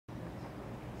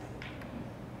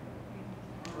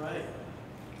right.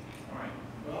 All right.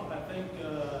 Well, I think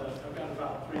I've got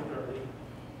about 3:30.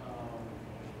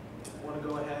 I want to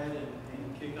go ahead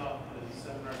and kick off the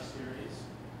seminar series.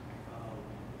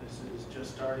 This is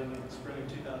just starting in spring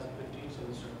of 2015, so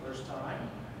this is our first time.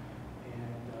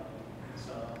 And it's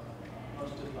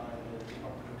hosted by the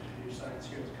Department of Computer Science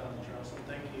here at the College of Charleston.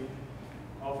 Thank you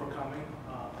all for coming.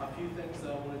 A few things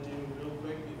that I want to do real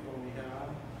quick before we head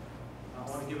on. I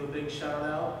want to give a big shout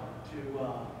out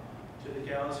to the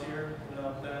gals here.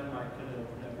 Without them, I could have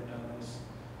never done this.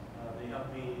 They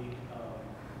helped me,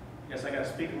 I guess I got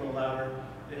to speak a little louder.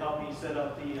 They helped me set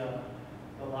up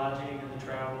the lodging and the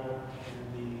travel and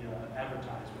the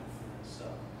advertisement for this. So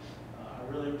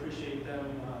I really appreciate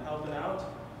them helping out,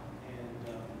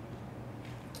 and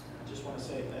I just want to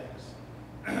say thanks.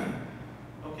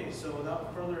 Okay, so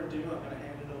without further ado, I'm going to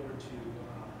hand it over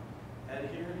to Ed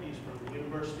here. He's from the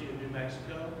University of New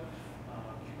Mexico,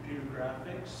 computer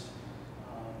graphics.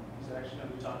 He's actually going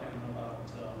to be talking about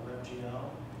WebGL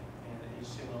and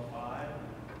HTML5,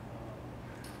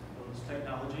 those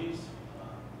technologies.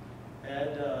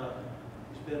 Ed,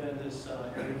 he's been in this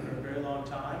area for a very long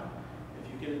time.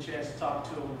 If you get a chance to talk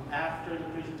to him after the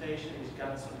presentation, he's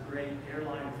got some great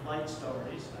airline flight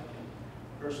stories. I can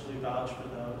personally vouch for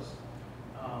those.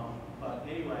 But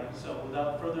anyway, so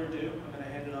without further ado, I'm going to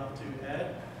hand it off to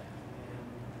Ed.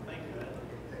 And thank you, Ed.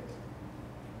 Okay, thanks.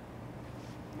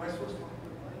 Am I supposed to?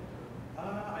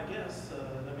 I guess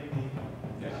that may be.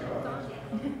 Yeah, sure.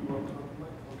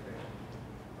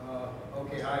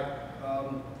 Okay, hi.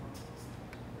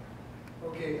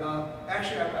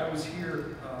 Actually, I was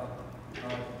here,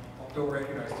 don't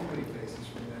recognize too many faces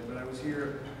from then, but I was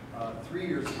here 3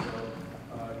 years ago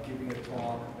giving a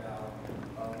talk about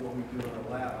what we do in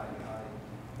our lab.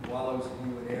 While I was at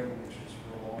UNM, which was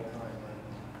for a long time,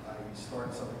 I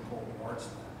started something called the Arts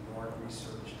Lab, the Art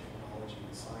Research, Technology,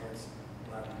 and Science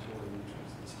Laboratory, which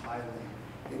was this highly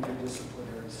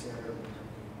interdisciplinary center.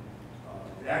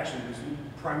 It actually was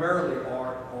primarily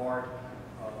art,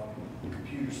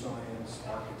 computer science,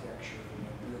 architecture, and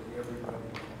really everybody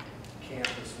on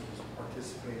campus was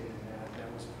participating in that.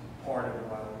 That was part of it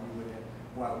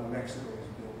while New Mexico was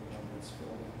building on its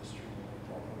film industry, and I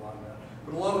talked a lot about it.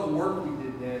 But a lot of the work we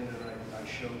did then, and I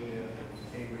showed you, if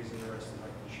anybody's interested, I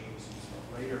can show you some stuff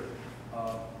later.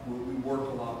 We worked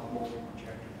a lot with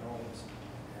multi-projector domes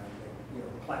and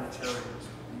planetariums.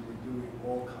 We were doing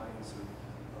all kinds of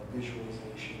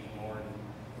visualization and art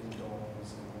in domes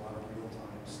and a lot of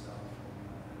real-time stuff.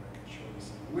 And I can show you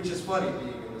some, which is funny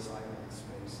being in this island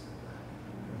space.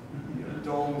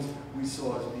 Domes we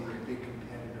saw as being a big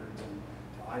competitor to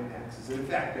IMAXs. And in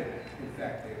fact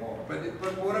they are.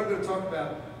 But what I'm going to talk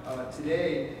about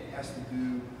today has to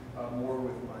do more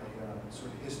with my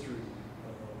sort of history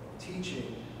of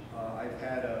teaching. I've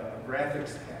had a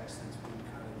graphics text that's been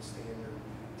kind of the standard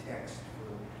text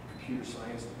for computer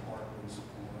science departments.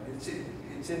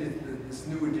 It's in this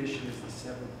new edition is the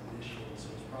 7th edition, so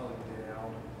it's probably been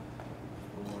out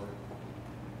for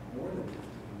more than 15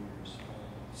 years,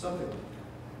 something.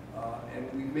 And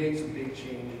we've made some big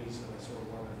changes, and I sort of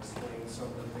want to explain some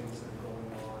of the things that are going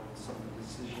on, and some of the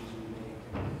decisions we make,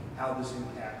 and how this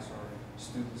impacts our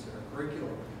students and our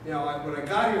curriculum. Now, when I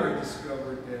got here, I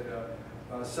discovered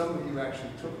that some of you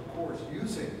actually took a course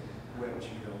using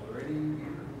WebGL. Are any of you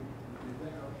here who did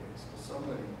that? Okay, so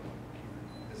somebody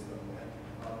has done that.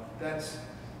 That's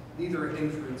neither a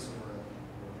hindrance or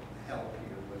a help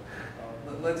here,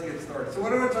 but let's get started. So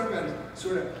what I want to talk about is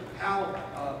sort of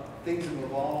how things have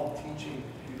evolved teaching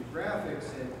computer graphics,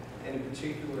 and in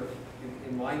particular,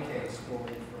 in my case,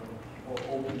 going from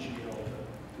OpenGL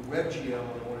to WebGL.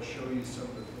 I want to show you some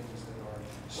of the things that our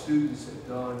students have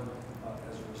done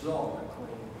as a result. I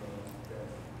claim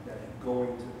that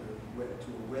going to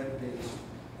a web-based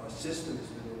system has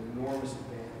been an enormous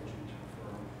advantage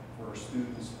for our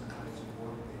students. The kinds of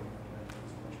work they've done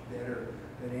is much better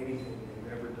than anything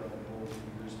they've ever done in all the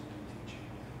years of teaching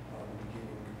the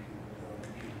beginning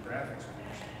computer graphics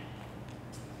course.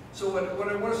 So what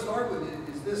I want to start with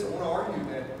is this. I want to argue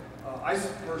that I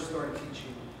first started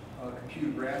teaching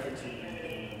computer graphics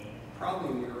probably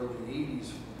in the early 80s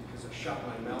because I shot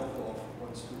my mouth off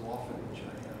once too often, which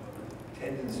I have a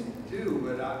tendency to do,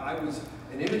 but I was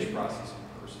an image processing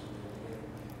person.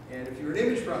 And if you're an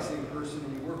image processing person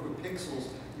and you work with pixels,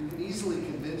 you can easily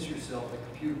convince yourself that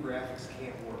computer graphics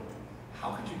can't work.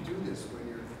 How could you do this when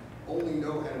you only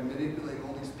know how to manipulate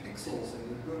all these pixels and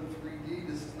you go to 3D?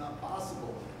 This is not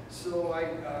possible. So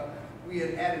we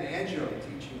had an adjunct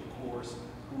teaching a course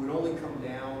who would only come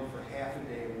down for half a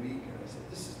day a week, and I said,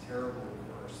 this is terrible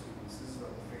for our students. This is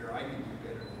unfair. I can do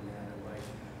better than that.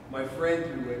 And my friend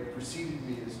who had preceded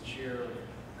me as chair of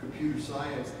computer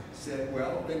science said,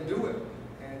 well, then do it.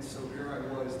 And so here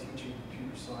I was teaching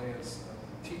computer science,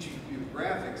 teaching computer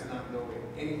graphics, not knowing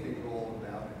anything at all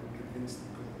about it, and convinced it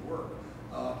couldn't work.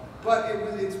 But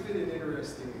it's been an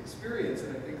interesting experience,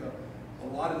 and I think a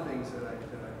lot of things that I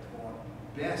taught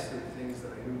best are things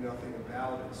that I knew nothing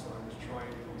about, and so I was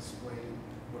trying to explain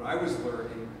what I was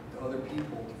learning to other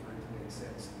people for it to make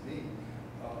sense to me.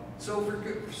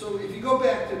 So if you go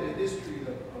back to the history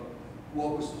of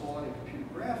what was taught in computer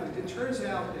graphics, it turns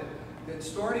out that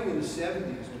starting in the 70s,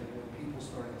 when people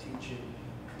started teaching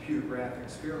computer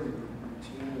graphics fairly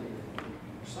routinely in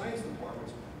computer science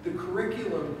departments, the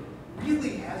curriculum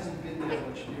really hasn't been that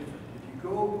much different. If you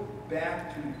go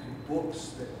back to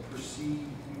books that precede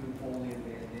even Foley and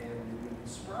Van Dam and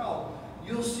Sproul,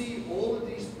 you'll see all of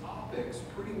these topics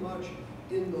pretty much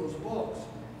in those books.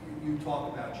 You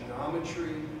talk about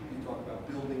geometry, you talk about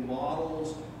building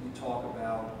models, you talk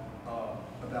about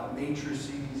matrices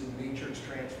and matrix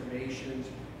transformations,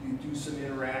 you do some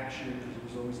interaction, because there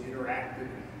was always interactive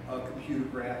computer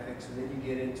graphics, and then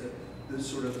you get into the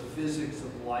sort of the physics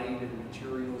of light and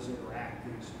materials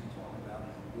interactives. You talk about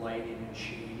lighting and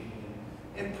shading,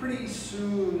 and pretty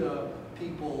soon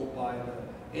people by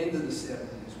the end of the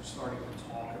 70s were starting to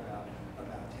talk about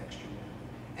texture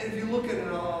mapping. And if you look at it,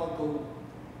 I'll go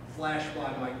flash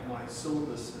by my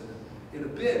syllabus in a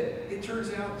bit. It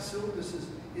turns out the syllabus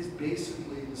is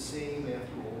basically the same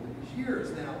after all these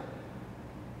years. Now,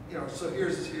 so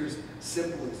here's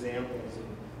simple examples of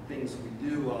things we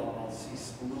do. I'll see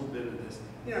a little bit of this.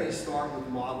 You start with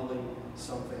modeling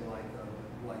something like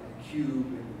a cube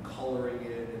and coloring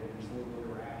it, and there's a little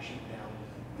interaction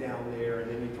down there,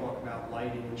 and then you talk about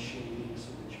lighting and shading so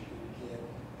that you can get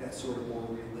that sort of more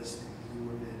realistic view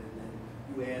of it, and then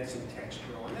you add some texture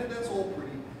on it. That's all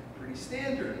pretty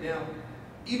standard. Now,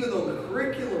 even though the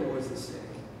curriculum was the same,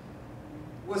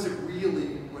 was it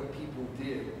really what people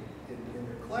did in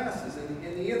their classes? And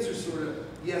the answer is sort of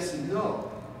yes and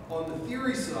no. On the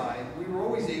theory side, we were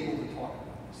always able to talk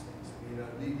about these things.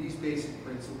 I mean, these basic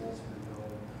principles have been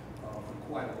known for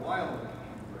quite a while in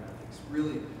computer graphics.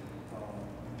 Really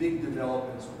big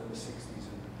developments were in the 60s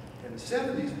and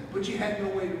the 70s, but you had no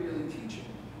way to really teach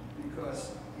it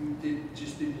because you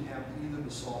just didn't have either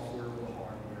the software or the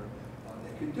hardware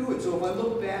that could do it. So if I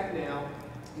look back now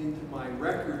into my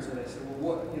records and I said,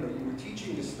 well, what, you were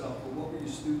teaching this stuff, but what were your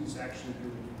students actually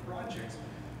doing in projects?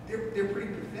 They're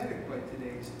pretty pathetic by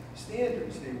today's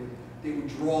standards. They would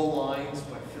draw lines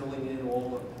by filling in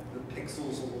all the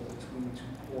pixels between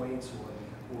 2 points,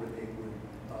 or they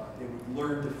would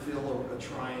learn to fill a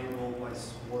triangle by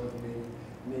one of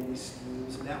many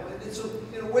schemes. And that way, so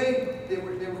in a way, they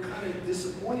were kind of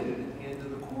disappointed at the end of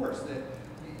the course that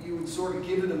you would sort of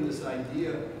given them this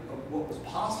idea of what was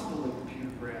possible in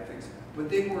computer graphics, but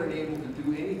they weren't able to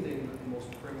do anything but the most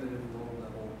primitive,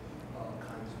 low-level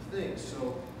kinds of things.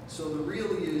 So the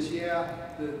really is, yeah,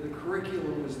 the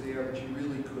curriculum was there, but you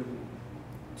really couldn't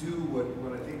do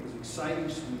what I think was exciting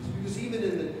students, because even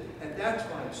at that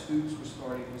time, students were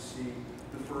starting to see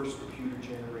the first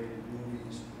computer-generated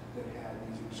movies that had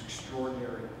these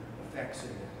extraordinary effects in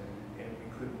them, and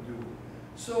we couldn't do it.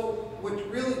 So what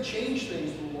really changed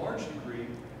things to a large degree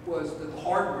was that the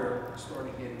hardware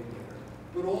started getting better,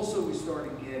 but also we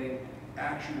started getting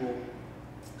actual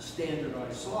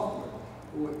standardized software.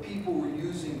 What people were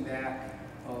using back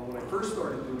when I first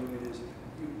started doing it is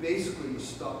you basically were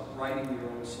stuck writing your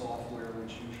own software,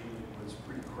 which usually was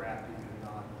pretty crappy and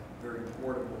not very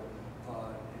portable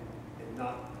and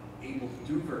not able to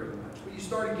do very much. But you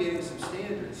started getting some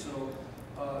standards.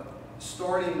 So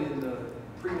starting in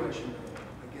pretty much in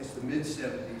I guess the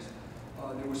mid-70s,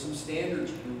 there were some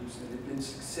standards groups that had been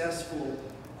successful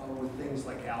with things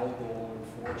like Algol and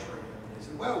Fortran. And they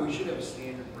said, well, we should have a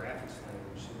standard graphics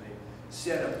language. So they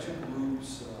set up 2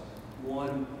 groups,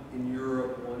 one in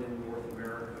Europe, one in North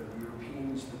America. The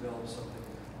Europeans developed something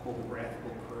called the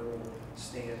graphical kernel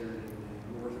standard, and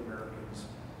the North Americans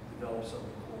developed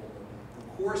something called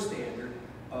the core standard,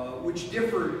 which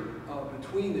differed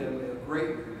between them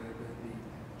greatly.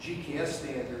 The GKS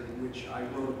standard, which I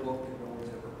wrote a book that no one's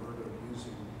ever heard of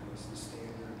using because the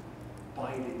standard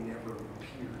binding never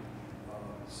appeared.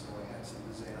 So I had some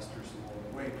disasters along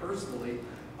the way personally.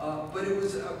 But it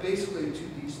was basically a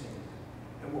 2D standard.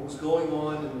 And what was going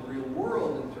on in the real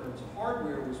world in terms of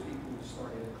hardware was people were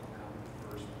starting to come out with the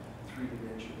first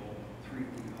 3-dimensional,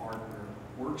 3D hardware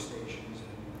workstations,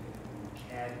 and the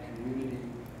CAD community,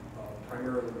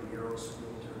 primarily the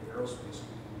military aerospace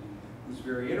community, was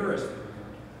very interested in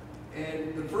that.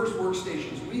 And the first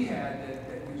workstations we had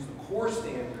that used the core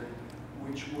standard,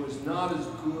 which was not as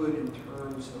good in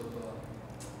terms of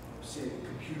say, the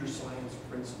computer science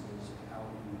principles of how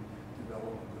you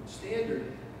develop a good standard,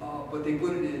 but they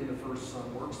put it in the first Sun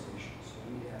workstation. So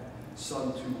we had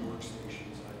Sun 2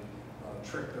 workstations. I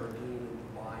tricked our dean into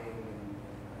buying, and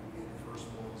we had the first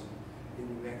ones in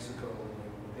New Mexico.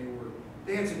 And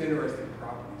they had some interesting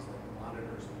properties, like the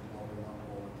monitors would blowing up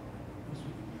all the time because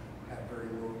we had very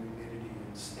low humidity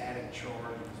and static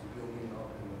charges building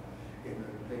up in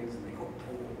the things, and they go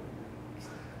pull.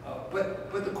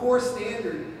 But the core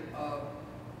standard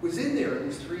was in there. It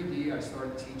was 3D. I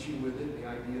started teaching with it. The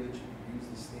idea that you could use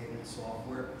the standard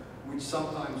software, which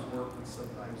sometimes worked and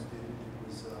sometimes didn't.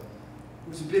 It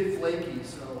was a bit flaky.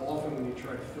 So often when you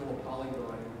try to fill a polygon,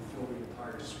 it would fill the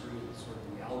entire screen. Sort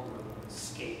of the algorithm would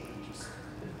escape and just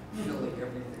filling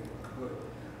everything it could.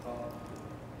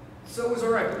 So it was all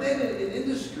right. But then in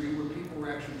industry, where people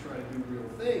were actually trying to do real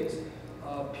things,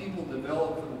 people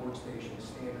developed for the workstation a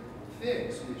standard called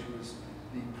FIGS, which was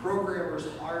the Programmer's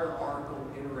Hierarchical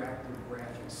Interactive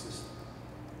Graphics System.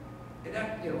 And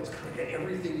that, it's kind of got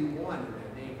everything you want in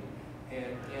that name.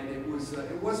 And it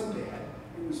wasn't bad.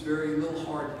 It was very little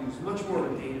hard to use, much more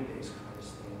of a database kind of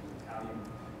standard, how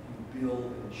you build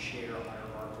and share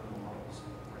hierarchical models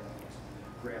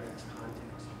in graphics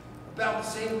context. About the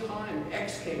same time,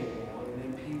 X came along, and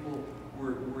then people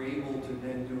were able to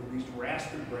then do at least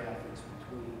raster graphics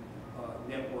between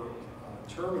network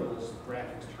terminals,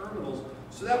 graphics terminals.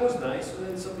 So that was nice. And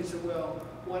then somebody said, well,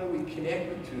 why don't we connect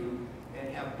the two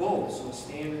and have both? So a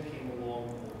standard came along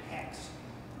called PEX,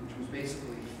 which was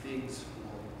basically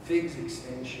FIGS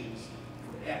extensions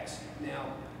for X.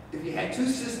 Now, if you had two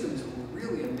systems that were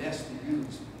really a mess to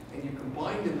use, and you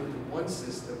combined them into one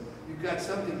system, you got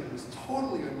something that was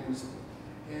totally unusable.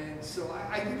 And so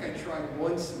I think I tried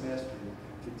one semester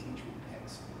to teach with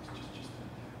PEX. It was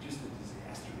just a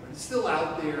disaster. But it's still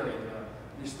out there, and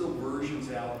there's still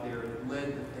versions out there. It led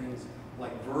to things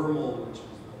like VRML, which is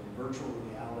the virtual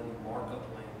reality markup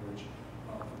language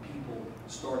for people who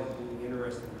started being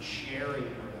interested in sharing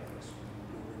graphics,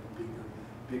 building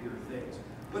bigger things.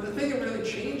 But the thing that really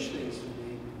changed things for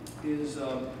me is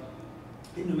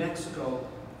in New Mexico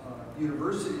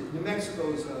University. New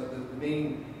Mexico is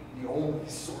the only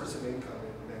source of income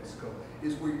in New Mexico,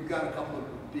 is where you've got a couple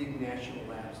of big national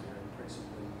labs there,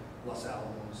 principally Los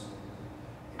Alamos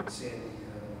and San Diego,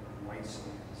 White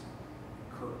Sands,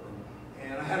 Kirkland.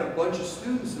 And I had a bunch of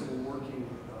students that were working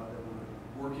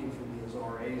for me as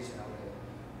RAs out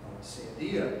at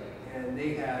Sandia, and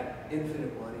they had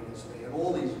infinite money, and so they had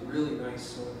all these really nice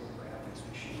silicon graphics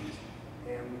machines.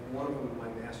 And one of them, my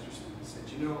master's student, said,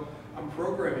 I'm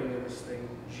programming in this thing,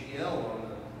 GL, on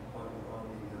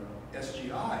the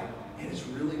SGI, and it's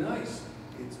really nice.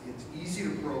 It's easy to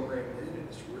program in, and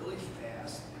it's really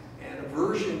fast. And a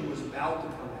version was about to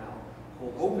come out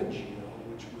called OpenGL,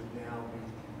 which would now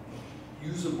be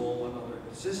usable on other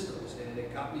systems. And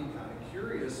it got me kind of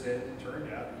curious, and it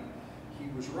turned out he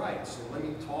was right. So let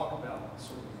me talk about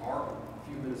sort of a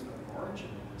few minutes about the origin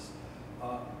of this.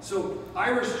 So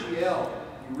IrisGL,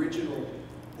 the original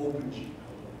OpenGL,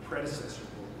 the predecessor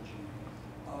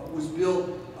of OpenGL, was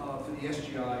built for the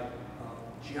SGI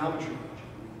geometry engine.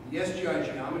 The SGI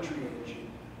geometry engine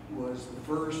was the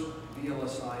first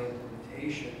VLSI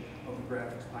implementation of the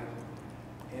graphics pipeline.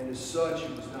 And as such,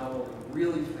 it was not only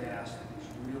really fast, it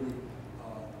was really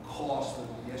costly.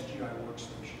 The SGI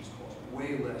workstations cost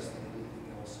way less than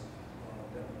anything else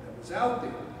that was out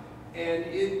there. And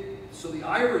so the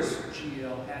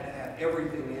IrisGL had to have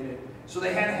everything in it. So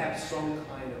they had to have some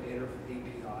kind of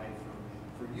API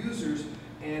for users.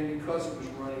 And because it was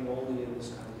running only in this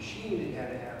kind of machine, it had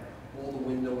to have all the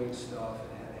windowing stuff. It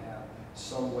had to have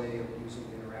some way of using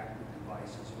interactive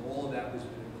devices. And all of that was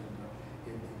built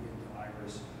into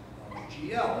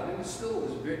IrisGL. And it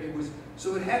was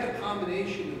so it had a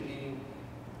combination of being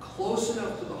close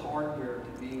enough to the hardware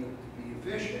to be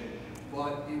efficient,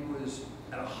 but it was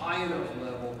at a high enough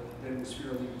level that it was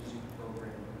fairly easy to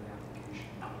program from an application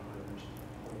developer's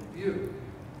point of view.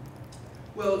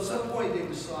 Well, at some point they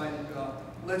decided,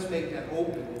 let's make that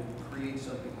open and create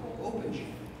something called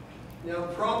OpenGL. Now,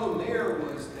 the problem there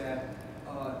was that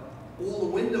all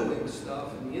the windowing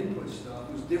stuff and the input stuff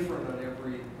was different on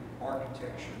every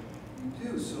architecture you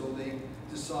do. So they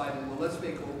decided, well, let's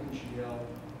make OpenGL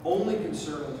only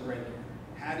concerned with rendering.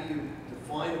 How do you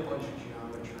define a bunch of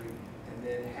geometry and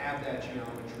then have that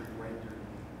geometry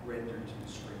rendered to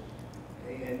the screen?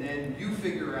 Okay? And then you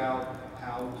figure out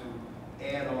how to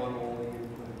add on all the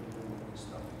input and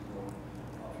stuff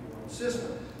in your own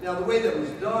system. Now, the way that was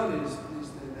done is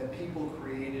that people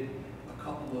created a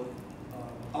couple of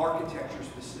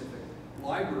architecture-specific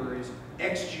libraries.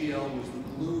 XGL was the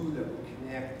glue that would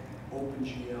connect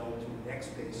OpenGL to an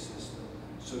X-based system.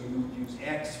 So you would use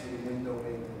X for the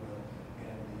windowing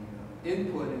and the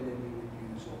input, and then you would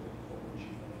use OpenGL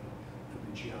for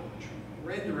the geometry and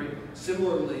rendering.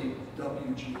 Similarly,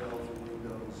 WGL for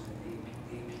Windows and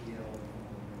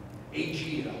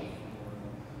AGL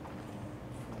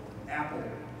for Apple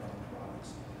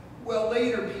products. Well,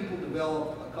 later people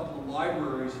developed a couple of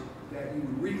libraries that you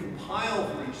would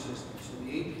recompile for each system. So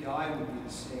the API would be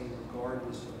the same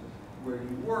regardless of where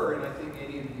you were. And I think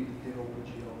any of you who did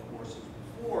OpenGL courses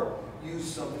before used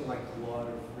something like Blood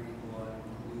or FreeBlood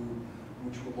or Glue,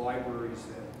 which were libraries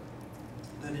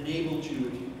that enabled you,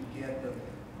 if you could get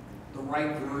the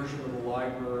right version of the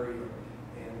library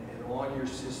and on your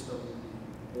system,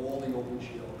 all the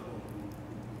OpenGL code would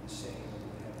be the same. It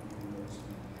would have the Windows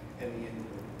and the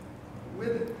input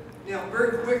with it. Now,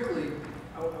 very quickly,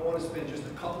 I want to spend just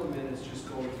a couple of minutes just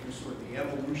going through sort of the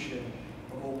evolution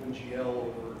of OpenGL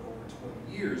over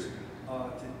 20 years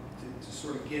to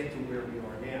sort of get to where we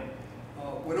are now.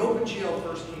 When OpenGL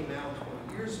first came out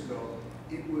 20 years ago,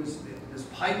 it was this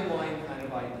pipeline kind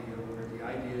of idea where the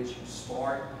idea is you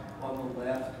start on the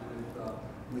left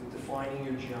with defining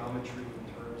your geometry in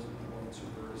terms of points or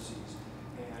vertices,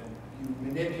 and you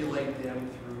manipulate them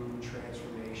through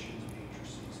transformations,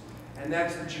 matrices. And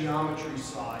that's the geometry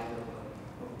side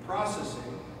of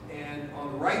processing. And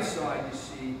on the right side, you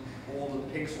see all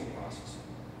the pixel processing,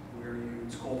 where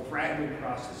it's called fragment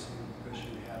processing because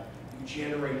you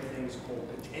generate things called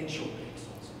potential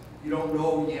pixels. You don't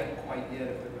know quite yet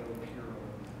if they're going to appear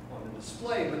on the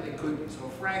display, but they could be. So a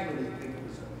fragment, you think of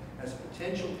as a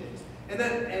potential pixel. And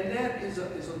that is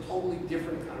a totally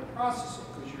different kind of processing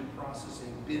because you're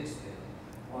processing bits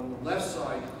there. On the left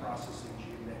side, you're processing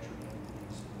geometric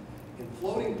entities in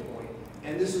floating point.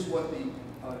 And this is what the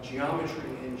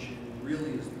geometry engine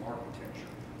really is, the architecture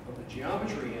of the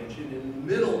geometry engine. In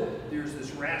the middle, there's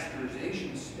this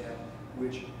rasterization step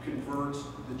which converts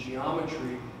the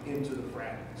geometry into the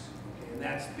fragments. Okay? And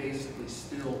that's basically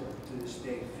still, to this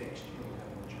day, fixed. You don't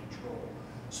have much control.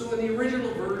 So in the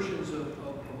original versions of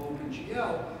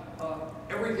OpenGL,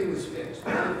 everything was fixed.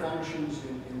 All the functions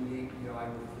in the API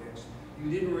were fixed. You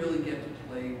didn't really get to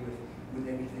play with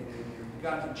anything in here. You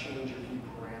got to change a few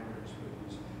parameters,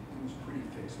 but it was pretty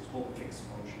fixed. It was called fixed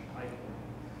function pipeline.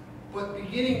 But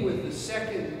beginning with the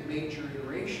second major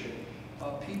iteration,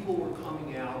 people were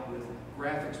coming out with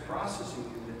graphics processing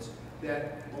units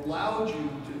that allowed you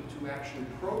to actually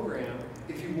program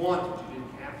if you wanted. You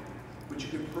didn't have to, but you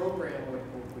could program what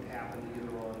would happen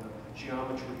either on the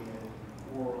geometry end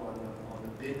or on the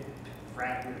bit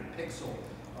fragment or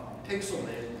pixel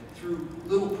end through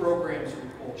little programs that were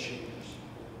called shaders.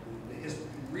 The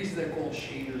reason they're called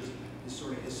shaders is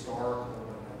sort of historical,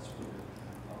 and that's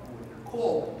what they're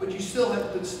called.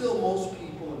 But still most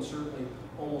people, and certainly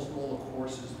almost all the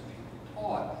courses that people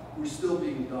taught, were still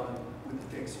being done with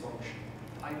the fixed function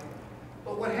pipeline.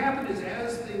 But what happened is,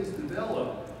 as things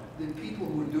developed, the people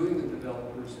who were doing the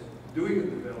developers and doing the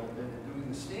development and doing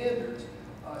the standards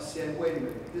said, wait a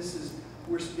minute,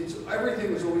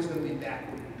 everything was always going to be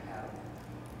backward compatible.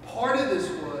 Part of this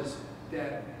was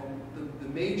that the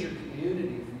major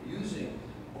community for using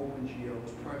OpenGL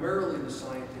was primarily the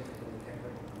scientific and the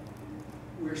technical community,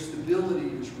 where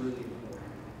stability was really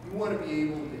important. You want to be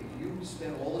able to, you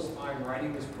spend all this time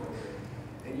writing this program,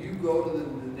 and you go to the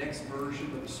next version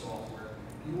of the software,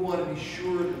 you want to be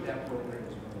sure that that program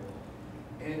is going to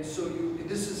work. And so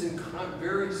this is in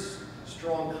very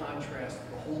strong contrast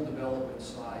to the whole development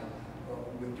side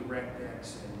with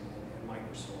DirectX and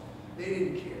Microsoft. They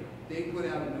didn't care. They put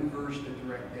out a new version of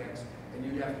DirectX, and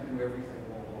you'd have to do everything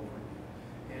all over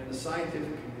again. And the scientific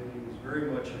community was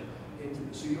very much into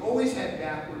this. So you always had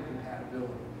backward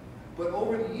compatibility. But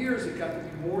over the years, it got to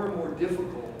be more and more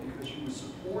difficult because you were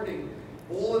supporting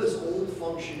all of this old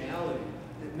functionality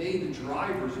that made the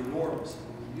drivers enormous.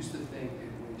 We used to think that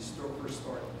when you first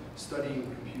start studying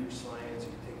computer science,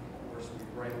 you take a course where you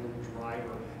write a little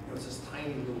driver, it's this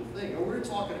tiny little thing. And we're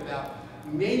talking about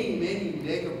many, many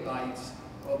megabytes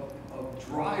of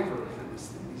driver for this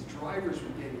thing. These drivers were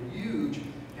getting huge,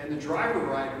 and the driver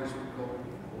writers were going,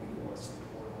 we want to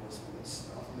support all this little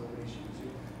stuff nobody's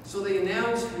using. So they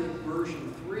announced with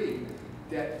version 3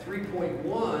 that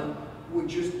 3.1 would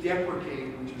just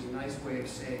deprecate, which is a nice way of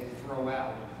saying throw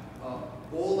out,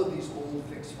 all of these old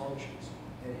fixed functions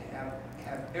and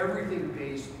have everything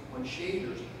based on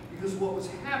shaders. Because what was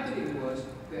happening was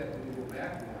that, when we go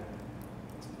back one,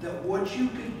 that what you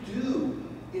could do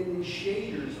in these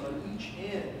shaders on each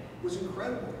end was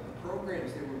incredible. The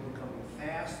programs, they were becoming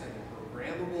fast, they were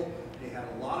programmable, they had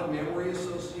a lot of memory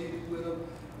associated with them,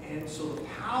 and so the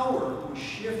power was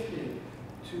shifted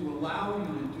to allow you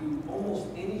to do almost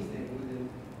anything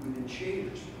within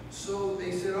shaders. So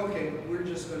they said, okay, we're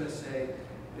just going to say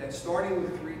that starting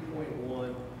with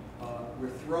 3.1, we're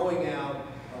throwing out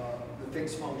the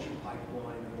fixed function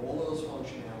pipeline and all those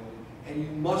functionality, and you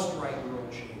must write your own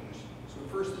changes. So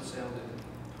at first it sounded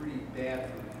pretty bad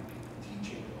for people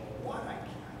teaching. Oh, what? I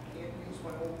can't use my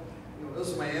own, you know,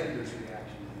 those are my editor's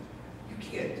reactions. You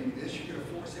can't do this. You're going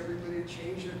to force everybody to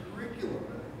change their curriculum.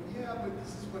 Yeah, but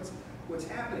this is what's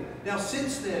happening. Now,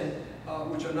 since then,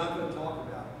 which I'm not going to talk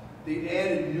about, they've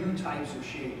added new types of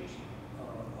shaders.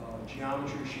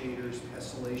 Geometry shaders,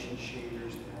 tessellation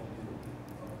shaders to help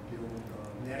you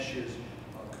build meshes,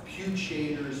 compute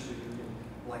shaders so you can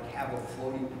like have a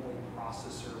floating point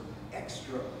processor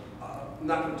extra. I'm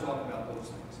not going to talk about those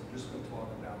things. I'm just going to talk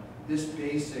about this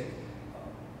basic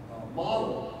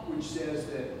model, which says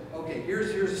that, okay, here's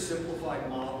a simplified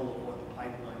model of what the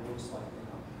pipeline looks like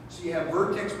now. So you have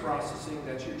vertex processing,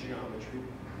 that's your geometry.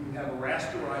 You have a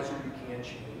rasterizer you can't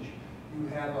change. You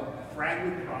have a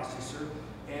fragment processor,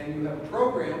 and you have a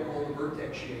program called the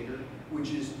vertex shader,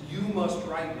 which is you must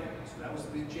write that. So that was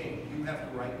the big change. You have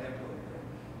to write that program.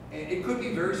 And it could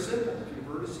be very simple. If your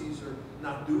vertices are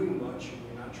not doing much and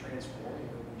you're not transforming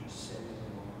them, you're just sending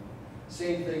them on.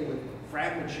 Same thing with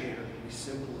fragment shader. It can be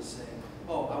simple as saying,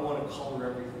 oh, I want to color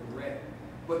everything red.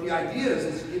 But the idea is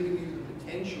it's giving you the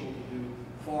potential to do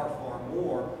far, far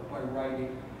more by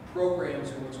writing programs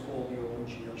in what's called the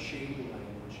OpenGL shading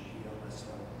language,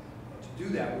 GLSL, to do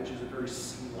that, which is a very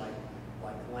C-like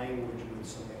language with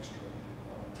some extra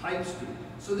types to it.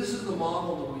 So this is the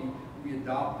model that we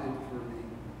adopted for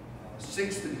the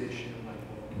 6th edition of my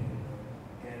book,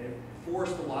 and it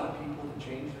forced a lot of people to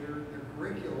change their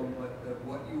curriculum, but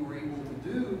what you were able to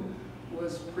do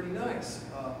was pretty nice.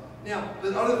 Now,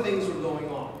 but other things were going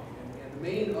on, and the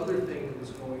main other thing that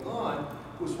was going on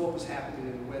was what was happening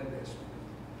in the web-based world.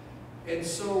 And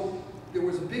so there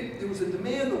was a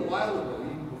demand a while ago,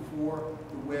 even before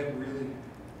the web really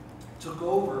took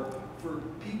over, for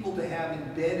people to have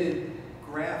embedded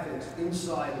graphics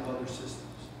inside of other systems.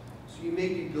 So you may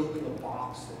be building a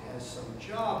box that has some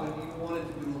job, and you wanted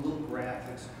to do a little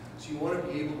graphics. So you want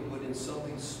to be able to put in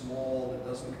something small that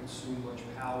doesn't consume much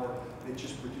power, that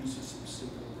just produces some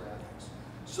simple graphics.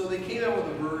 So they came out with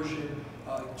a version,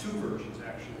 2 versions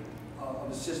actually,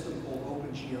 of a system called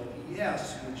OpenGL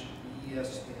ES, which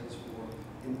ES stands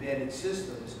for Embedded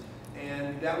Systems,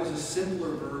 and that was a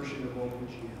simpler version of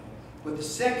OpenGL. But the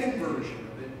second version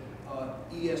of it,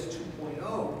 ES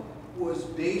 2.0, was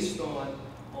based on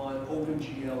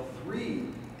OpenGL 3,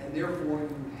 and therefore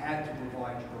you had to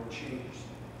provide your own shaders.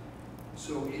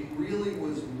 So it really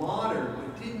was modern,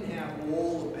 but didn't have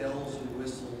all the bells and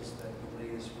whistles that the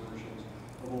latest versions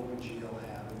of OpenGL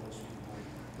have, and most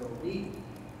people don't need.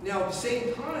 Now, at the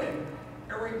same time,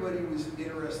 everybody was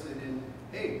interested in,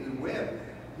 hey, the web,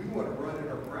 we want to run in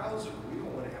our browser. We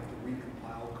don't want to have to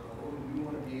recompile code. We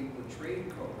want to be able to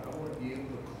trade code. I want to be able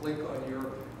to click on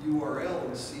your URL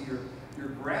and see your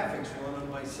graphics run on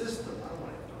my system. I don't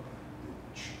want to have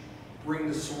to bring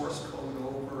the source code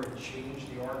over and change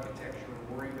the architecture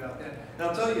and worry about that. And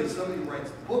I'll tell you, as somebody who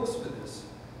writes books for this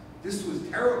was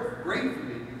terrible, great for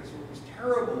me, because what was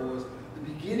terrible was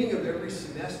the beginning of every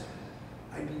semester,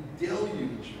 I'd be deluged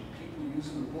with people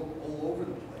using the book all over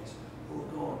the place who were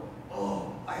going,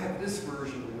 oh, I have this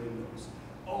version of Windows.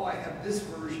 Oh, I have this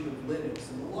version of Linux,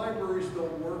 and the libraries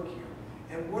don't work here.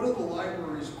 And what are the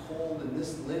libraries called in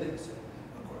this Linux? And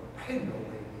I'm going, I had no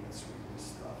way to answer this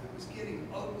stuff. It was getting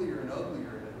uglier and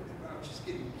uglier, and I was just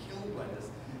getting killed by this.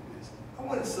 I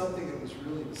wanted something that was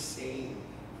really the same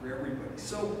for everybody.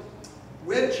 So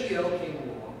WebGL came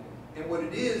along, and what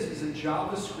it is a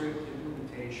JavaScript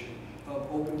implementation of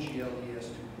OpenGL ES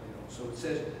 2.0. So it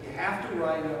says you have to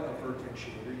write a vertex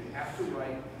shader, you have to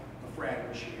write a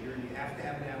fragment shader, you have to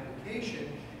have an application,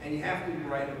 and you have to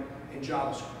write them in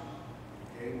JavaScript,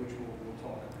 okay, which we'll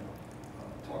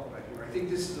talk about here. I think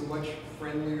this is a much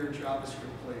friendlier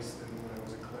JavaScript place than when I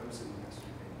was at Clemson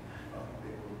yesterday.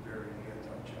 They were very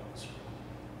anti-JavaScript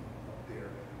up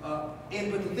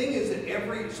there. But the thing is that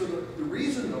the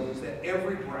reason though is that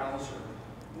every browser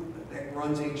that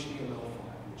runs HTML5,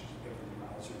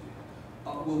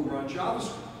 will run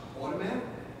JavaScript automatically.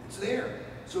 It's there.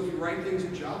 So if you write things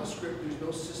in JavaScript, there's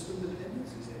no system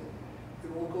dependencies in it.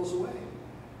 It all goes away.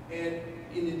 And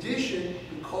in addition,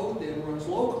 the code then runs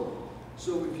locally.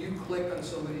 So if you click on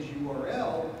somebody's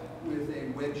URL with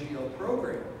a WebGL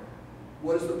program,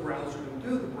 what is the browser going to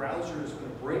do? The browser is going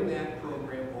to bring that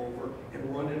program over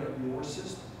and run it on your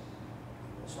system.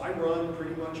 So I run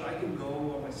pretty much, I can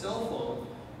go on my cell phone,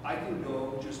 I can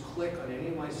go just click on any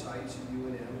of my sites in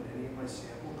UNM and any of my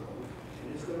sample code,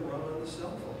 and it's going to run on the cell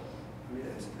phone. I mean,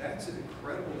 that's an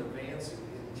incredible advance in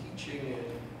teaching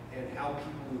and how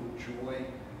people enjoy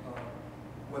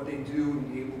what they do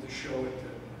and be able to show it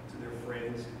to their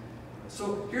friends.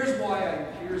 So here's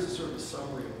here's a sort of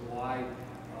summary of why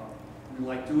we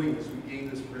like doing this. We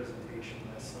gave this presentation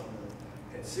last summer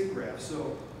at SIGGRAPH.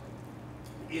 So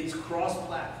it's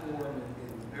cross-platform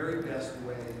in the very best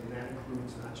way, and that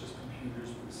includes not just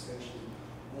computers, but essentially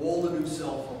all the new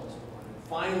cell phones are on it.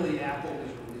 Finally, Apple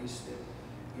has released it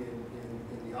in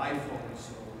the iPhone,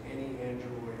 so any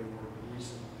Android or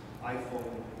recent iPhone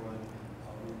will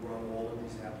run all of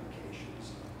these applications.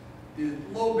 The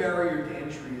low barrier to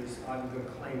entry is, I'm going to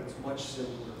claim, it's much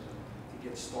simpler to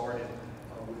get started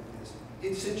with this.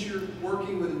 Since you're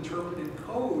working with interpreted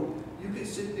code, you can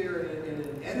sit there in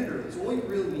an editor. It's all you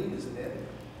really need is an editor.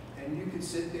 And you can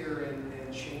sit there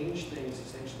and change things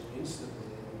essentially instantly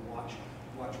and watch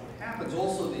what happens.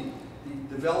 Also, the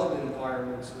development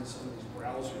environments in some of these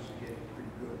browsers are getting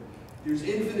pretty good. There's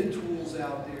infinite tools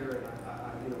out there, and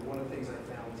one of the things I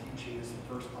found teaching this the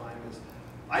first time is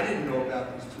I didn't know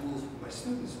about these tools, but my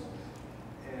students know.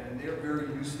 And they're very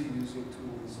used to using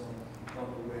tools on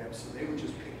the web, so they were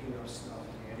just picking up stuff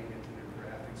and adding it to their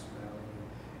graphics without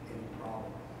any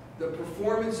problem. The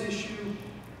performance issue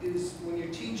is, when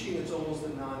you're teaching, it's almost a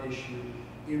non-issue.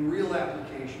 In real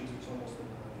applications, it's almost a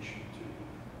non-issue too.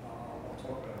 I'll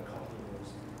talk about a couple of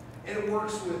those. And it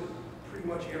works with pretty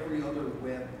much every other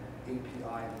web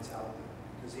API that's out there.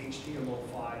 Because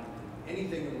HTML5,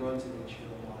 anything that runs in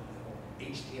HTML5, you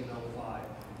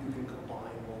can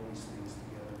combine all these things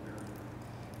together very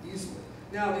easily.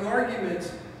 Now, the argument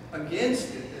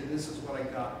against it, and this is what I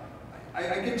got,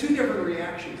 I get two different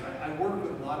reactions. I work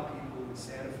with a lot of people in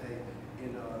Santa Fe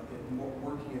in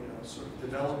working in a sort of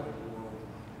development world,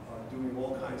 doing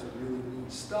all kinds of really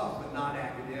neat stuff, but not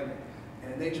academic.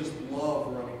 And they just love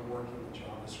working with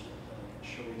JavaScript. I can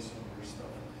show you some of their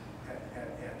stuff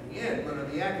at the end. But on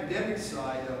the academic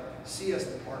side, CS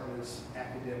departments,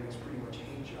 academics pretty much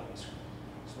hate JavaScript.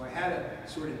 So I had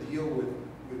to sort of deal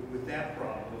with that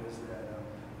problem. Is that,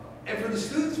 and from the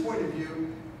student's point of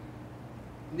view,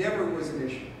 never was an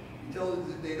issue. You tell them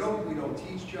that we don't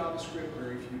teach JavaScript.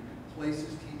 Very few places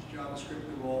teach JavaScript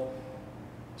at all.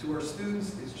 To our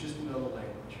students, it's just another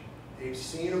language. They've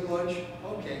seen a bunch.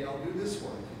 Okay, I'll do this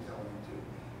one if you tell me to.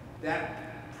 That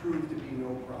proved to be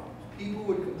no problem. People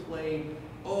would complain,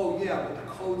 oh yeah, but the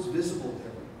code's visible to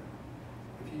everyone.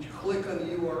 If you click on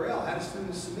the URL, how do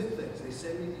students submit things? They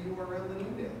send you the URL in an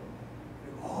email.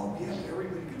 They go, oh yeah, but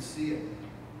everybody could see it.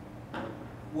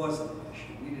 Wasn't an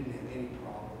issue. We didn't have any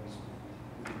problems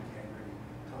with integrity.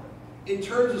 In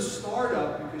terms of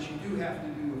startup, because you do have to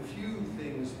do a few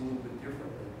things a little bit differently,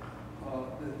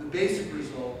 the basic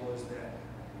result was that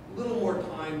a little more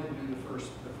time to do the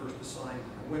first assignment.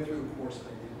 I went through the course and I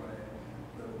did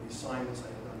the assignments I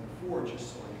had done before,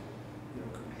 just so I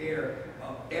could compare.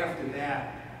 After that,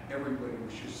 everybody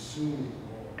was just zooming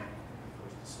along the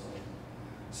first assignment.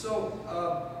 So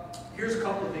here's a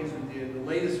couple of things we did. The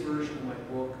latest version of my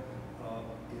book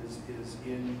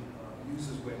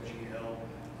uses WebGL.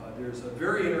 There's a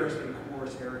very interesting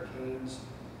course Eric Haynes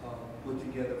put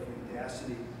together for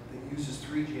Udacity that uses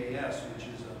 3JS, which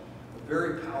is a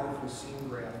very powerful scene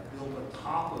graph built on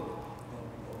top of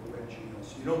WebGL.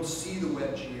 So you don't see the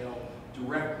WebGL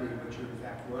directly, but you're in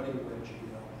fact running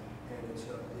WebGL. And it's if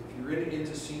you're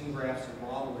into scene graphs and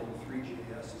modeling,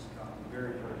 3JS has gotten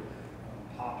very, very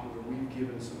popular. We've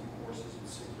given some courses in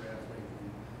SIGGRAPH lately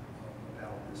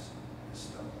about this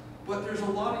stuff. But there's a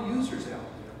lot of users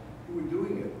out there who are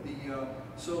doing it.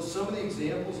 So some of the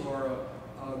examples are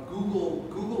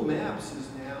Google Maps is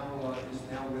now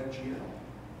WebGL.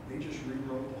 They just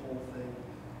rewrote the whole thing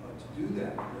to do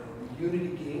that. The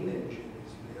Unity game engine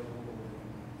is available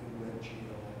in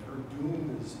WebGL. I've heard Doom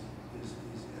has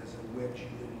a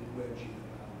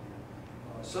WebGL out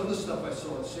there. Some of the stuff I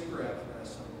saw at SIGGRAPH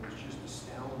last summer was just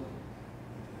astounding.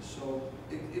 So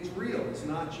it's real. It's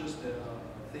not just a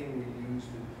thing we use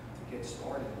to get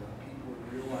started. People are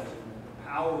realizing that the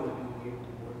power of being able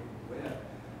to work in the web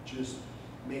just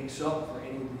makes up for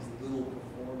any of these little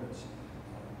performance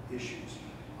issues.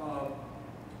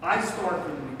 I start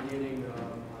from the beginning.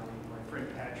 My friend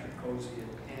Patrick Cozy at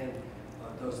Penn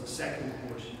does the second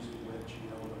course using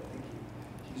WebGL, but I think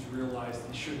he's realized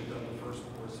he should have done the first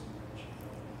course in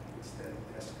WebGL instead of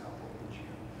desktop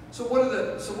OpenGL. So what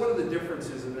are the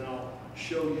differences? And then I'll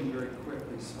show you very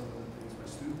quickly some of the things my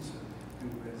students do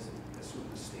as sort of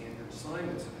the standard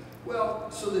assignments. Well,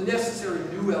 so the necessary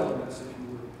new elements, if you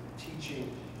were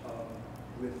teaching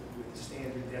with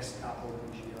standard desktop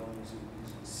OpenGL using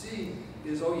C,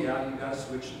 is, oh yeah, you got to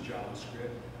switch to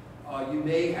JavaScript. You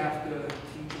may have to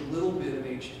teach a little bit of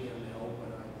HTML,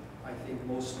 but I think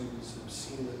most students have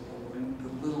seen it, or the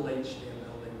little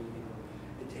HTML, then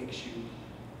it takes you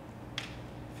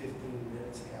 15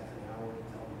 minutes, half an hour to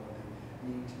tell them what they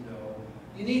need to know.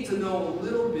 You need to know a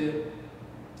little bit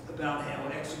about how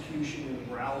execution in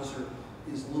a browser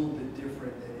is a little bit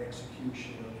different than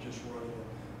execution of just running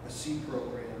a C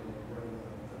program or running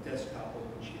a desktop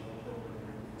OpenGL program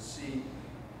in C.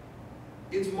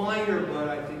 It's minor, but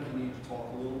I think you need to talk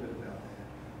a little bit about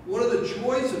that. One of the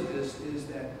joys of this is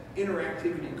that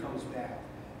interactivity comes back.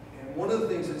 And one of the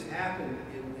things that's happened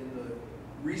in the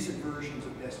recent versions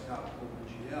of desktop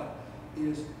OpenGL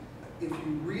is if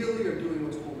you really are doing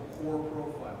what's called a core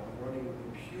profile, running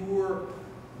the pure,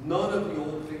 none of the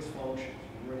old fixed functions,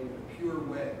 running the pure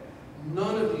way,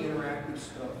 none of the interactive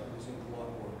stuff is in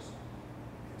GLUTWorks.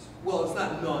 Well, it's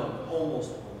not none, but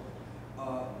almost all.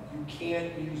 You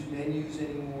can't use menus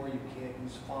anymore, you can't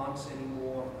use fonts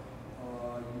anymore.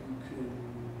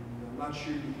 I'm not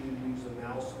sure you can use a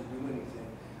mouse to do anything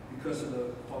because of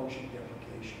the function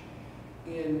deprecation.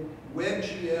 In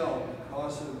WebGL,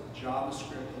 because of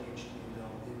JavaScript and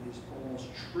HTML, it is almost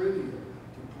trivial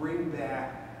to bring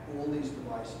back all these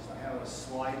devices. I have a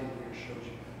slide in here that shows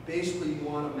you. Basically, you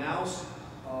want a mouse,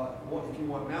 if you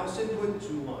want mouse input,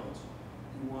 2 lines.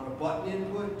 You want a button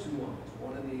input, 2 lines.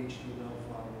 One in the HTML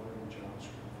file, one in the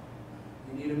JavaScript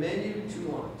file. You need a menu, 2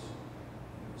 lines.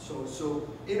 So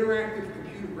interactive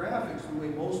computer graphics, the way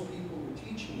most people were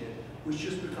teaching it, was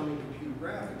just becoming computer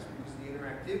graphics because the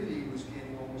interactivity was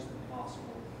getting almost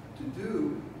impossible to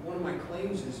do. One of my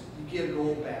claims is you get it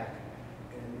all back.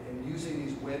 And using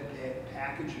these web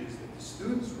packages that the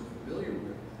students were familiar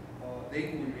with, they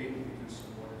were able to do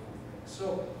some wonderful things.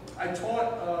 So I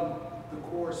taught the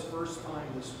course first time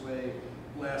this way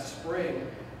last spring.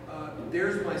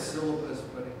 There's my syllabus,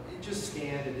 but it just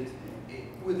scanned it.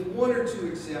 With 1 or 2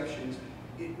 exceptions,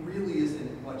 it really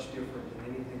isn't much different than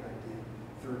anything I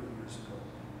did 30 years ago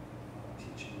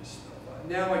teaching this stuff.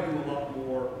 Now I do a lot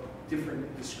more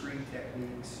different discrete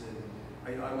techniques,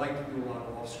 and I like to do a lot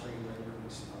of off-screen rendering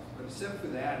and stuff. But except for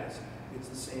that, it's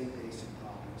the same basic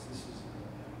topics. This is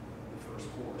the first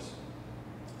course.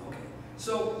 Okay,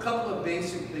 so a couple of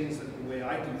basic things that the way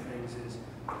I do things is,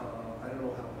 I don't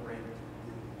know how Brent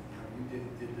how you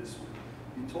did this one.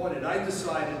 You taught it. I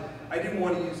decided I didn't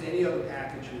want to use any other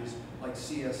packages like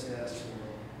CSS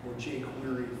or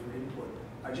jQuery for input.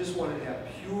 I just wanted to have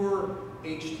pure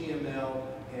HTML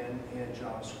and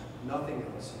JavaScript, nothing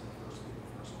else in the first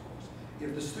course.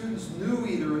 If the students knew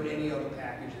either any other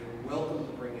package, they were welcome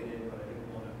to bring it in, but I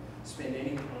didn't want to spend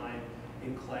any time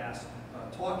in class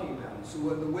talking about it. So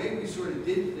the way we sort of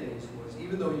did things was,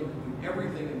 even though you could do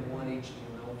everything in one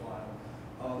HTML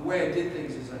file, the way I did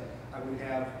things is I would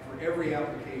have, for every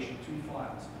application, 2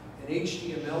 files. An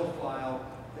HTML file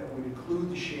that would include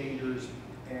the shaders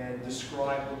and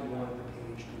describe what we wanted the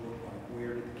page to look like.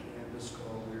 Where did the canvas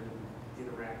go? Where did the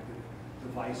interactive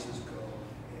devices go?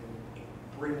 And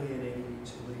bring in any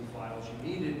utility files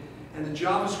you needed. And the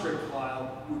JavaScript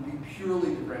file would be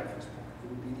purely the graphics part. It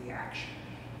would be the action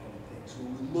of the thing. So it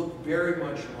would look very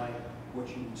much like what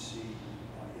you would see in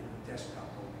a desktop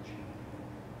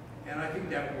OpenGL. And I think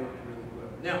that worked really well.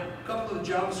 Now, a couple of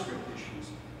the JavaScript issues.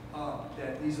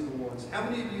 These are the ones. How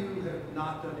many of you have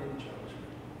not done any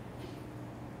JavaScript?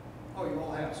 Oh, you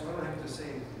all have, so I don't have to say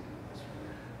anything.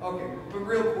 Okay, but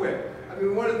real quick. I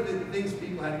mean, one of the things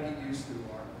people had to get used to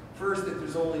are, first, that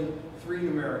there's only 3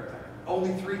 numeric types,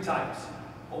 only 3 types,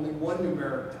 only 1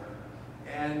 numeric type.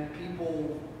 And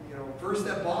people, first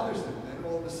that bothers them. Then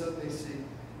all of a sudden they see,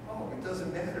 oh, it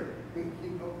doesn't matter.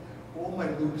 All my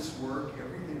loops work,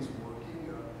 everything's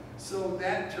working. So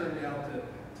that turned out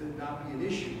to not be an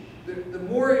issue. The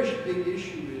more big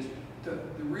issue is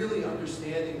the really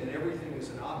understanding that everything is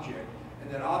an object,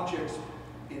 and that objects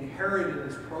inherit in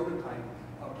this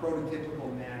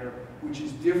prototypical manner, which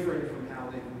is different from how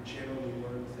they would generally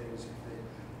learn things if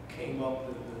they came up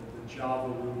with the Java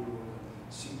root or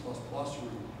the C++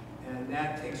 root. And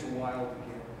that takes a while to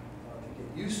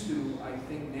get used to. I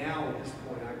think now at this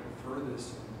point I prefer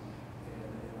this,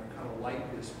 and I kind of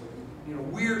like this. But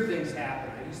weird things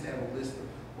happen. I used to have a list of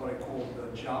what I called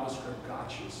JavaScript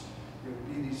gotchas. There would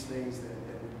be these things that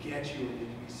would get you, and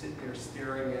you'd be sitting there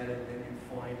staring at it, and then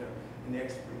you'd find an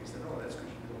expert. You said, oh, that's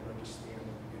because you don't understand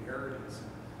the inheritance of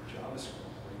JavaScript.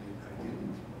 I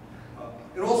didn't.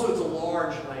 And also, it's a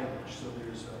large language, so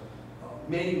there's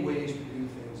many ways to do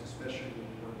things, especially when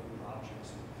you're working with objects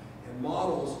and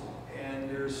models. And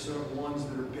there's some ones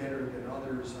that are better than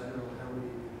others. I don't know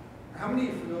how many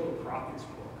are familiar with Crockett's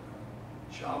book,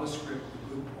 JavaScript,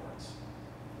 The Good Parts.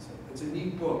 It's a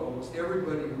neat book. Almost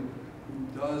everybody who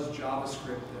does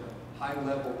JavaScript at a high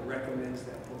level recommends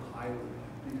that book highly.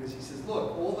 because he says,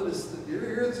 look, all of this,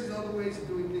 here's these other ways of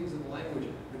doing things in the language,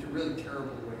 but they're really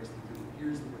terrible ways to do it.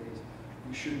 Here's the ways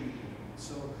you should be doing it.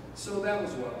 So that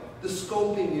was what. The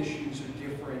scoping issues are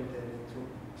different, and it took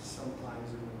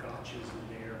sometimes the gotchas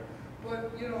in there.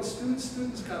 But, you know,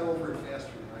 students got over it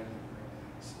faster than I did.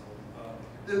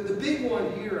 So the big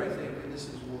one here, I think, and this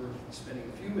is worth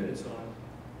spending a few minutes on,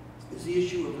 is the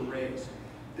issue of arrays.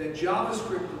 That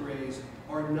JavaScript arrays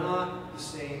are not the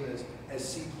same as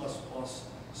C++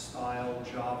 style,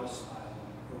 Java style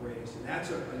arrays. And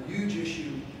that's a huge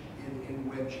issue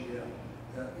in WebGL.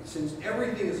 Since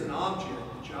everything is an object,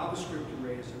 the JavaScript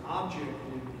array is an object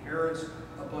and it inherits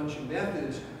a bunch of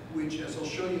methods, which, as I'll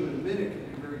show you in a minute, can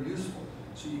be very useful.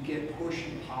 So you get push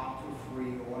and pop for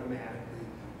free automatically.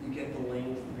 You get the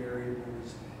length variable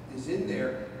is in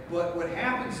there. But what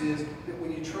happens is that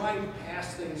when you try and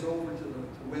pass things over to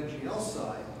the WebGL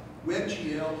side,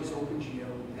 WebGL is OpenGL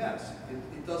and yes.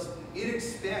 It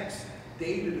expects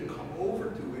data to come over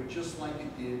to it just like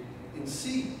it did in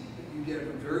C. You get a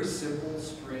very simple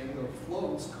string of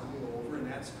floats coming over,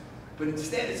 and but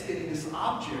instead it's getting this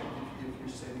object if you're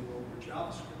sending over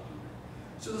JavaScript.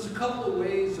 So there's a couple of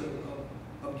ways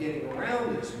of getting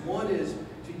around this. One is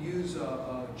to use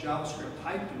JavaScript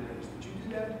typed arrays. Did you do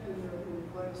that in your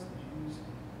class? Did you use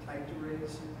typed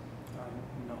arrays?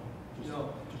 No.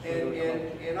 No.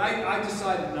 And I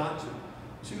decided not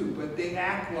to, too. But they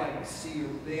act like C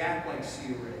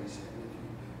arrays, and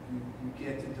if you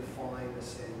get to define,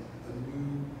 say, a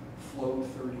new float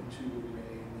 32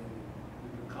 array, and then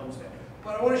it becomes that.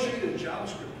 But I want to show you that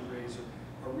JavaScript arrays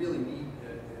are really neat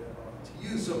to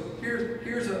use. So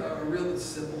here's a real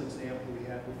simple example we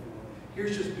had before.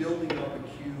 Here's just building up a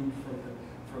cube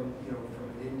from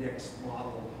an index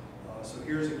model. So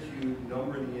here's a cube,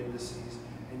 number the indices,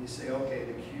 and you say, okay,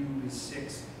 the cube is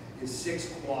six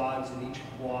quads, and each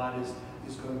quad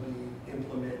is going to be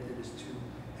implemented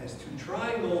as two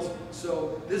triangles.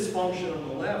 So this function on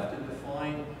the left to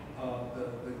define the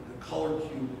color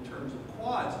cube in terms of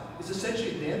quads is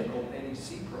essentially identical to any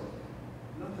C program.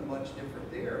 Nothing much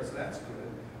different there, so that's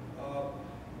good.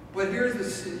 But here's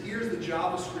the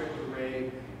JavaScript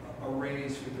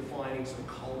arrays for defining some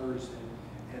colors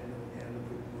and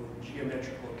the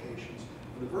geometric locations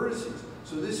of the vertices.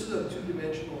 So this is a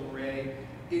two-dimensional array.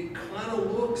 It kind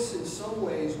of looks in some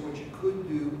ways what you could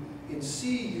do in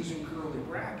C using curly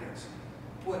brackets,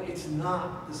 but it's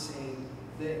not the same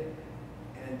thing.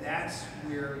 And that's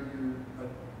where you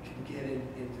can get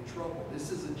into trouble.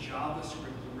 This is a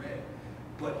JavaScript array.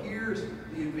 But here's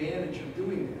the advantage of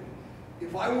doing that.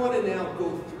 If I want to now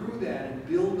go through that and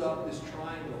build up this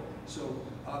triangle, so,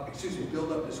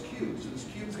 build up this cube. So this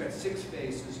cube's got 6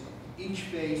 faces. Each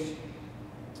face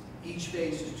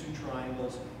is 2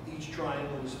 triangles. Each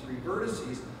triangle is 3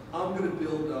 vertices. I'm going to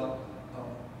build up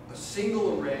a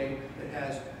single array that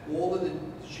has all of the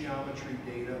geometry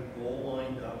data all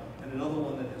lined up, and another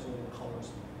one that has all the colors.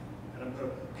 And I'm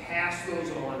going to pass those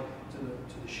on to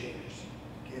the shaders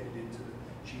to get it into the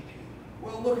GPU.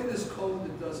 Well, look at this code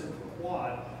that does it for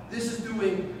quad. This is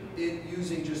doing it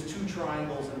using just 2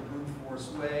 triangles in a brute force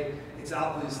way. It's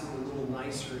obviously a little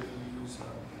nicer if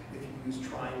you use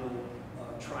triangle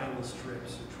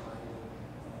strips or triangle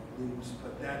loops,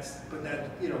 but that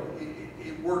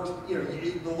it works.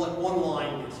 The one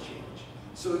line gets changed.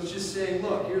 So it's just saying,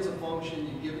 look, here's a function.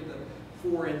 You give it the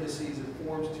 4 indices. It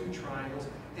forms 2 triangles,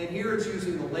 and here it's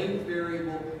using the length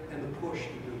variable and the push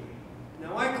to do it.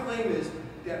 Now, my claim is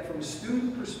that from a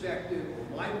student perspective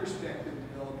or my perspective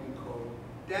developing code,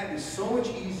 that is so much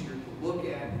easier to look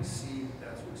at and see that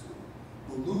that's what's doing.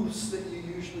 The loops that you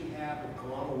usually have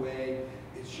gone away.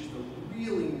 It's just a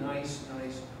really nice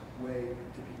way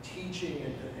to be teaching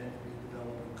and to be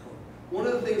developing code. One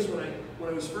of the things when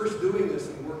I was first doing this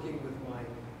and working with my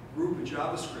group of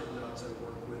JavaScript nuts I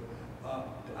work with,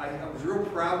 I was real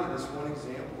proud of this one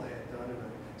example I had done, and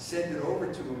I sent it over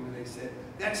to them, and they said,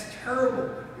 "That's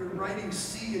terrible. You're writing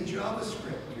C in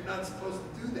JavaScript. You're not supposed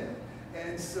to do that."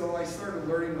 And so I started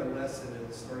learning my lesson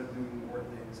and started doing more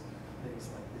things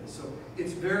like this. So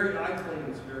it's I claim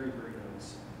it's very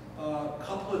nice. A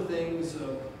couple of things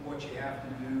of what you have to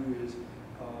do is,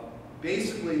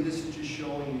 basically this is just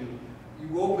showing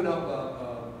you open up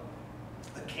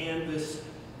a canvas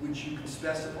which you can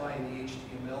specify in the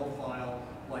HTML file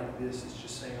like this. It's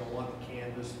just saying I want the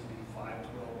canvas to be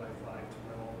 512 by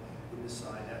 512 in this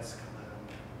side. That's kind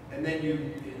of, and then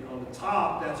on the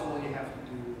top, that's all you have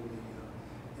to do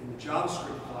in the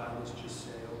JavaScript file is just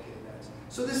say, okay, that's.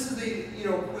 So this is the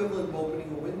equivalent of opening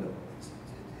a window. It's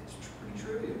pretty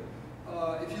trivial.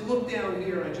 If you look down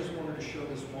here, I just wanted to show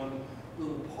this one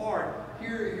little part.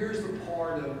 Here's the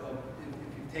part of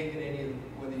if you you've taken any of them,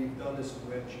 whether you've done this in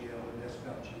WebGL or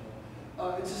desktop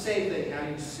GL. It's the same thing, how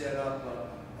you set up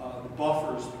the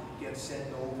buffers that get sent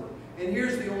over. And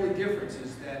here's the only difference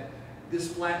is that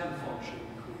this flatten function we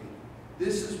created.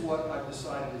 This is what I've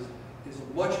decided is a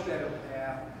much better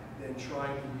path than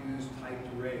trying to use typed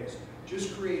arrays.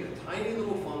 Just create a tiny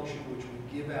little function which we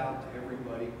give out to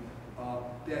everybody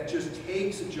that just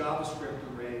takes a JavaScript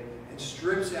array and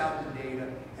strips out the data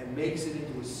and makes it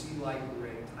into a C-like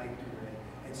array, typed array,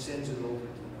 and sends it over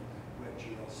to the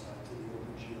WebGL side, to the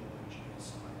OpenGL WebGL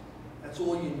side. That's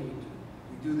all you need to.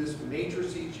 We do this for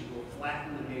matrices. You go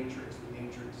flatten the matrix. The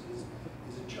matrix is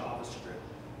a JavaScript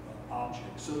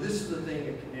object. So this is the thing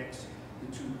that connects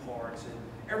the two parts, and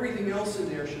everything else in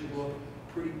there should look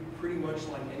pretty much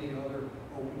like any other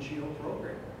OpenGL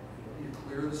program. You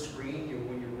clear the screen.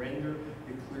 When you render,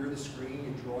 you clear the screen.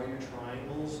 You draw your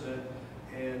triangles,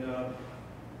 and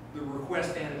the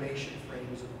request animation frame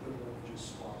is equivalent to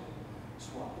just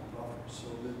swapping buffers. So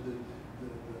the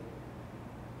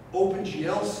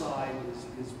OpenGL side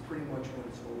is pretty much what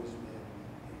it's always been.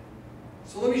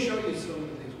 So let me show you some of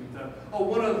the things we've done. Oh,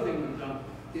 one other thing we've done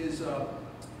is, a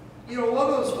lot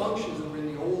of those functions that were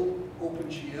in the old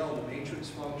OpenGL, the matrix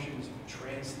functions,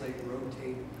 translate,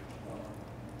 rotate,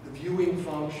 the viewing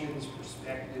functions,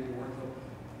 perspective, ortho,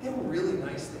 they were really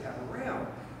nice to have around.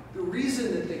 The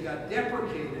reason that they got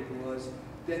deprecated was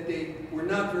that they were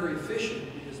not very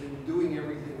efficient because they were doing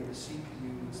everything in the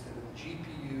CPU instead of the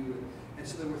GPU, and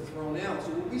so they were thrown out.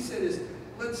 So what we said is,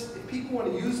 if people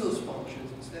want to use those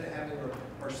functions, instead of having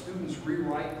our students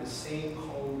rewrite the same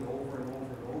code over and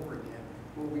over and over again,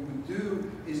 what we would do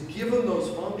is give them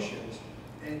those functions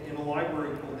in a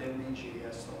library called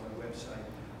MVJS on our website.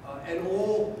 And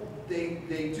all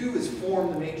they do is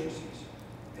form the matrices.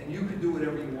 And you can do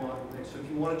whatever you want. So if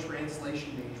you want a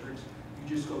translation matrix, you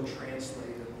just go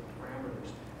translate the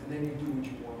parameters. And then you do what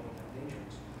you want with that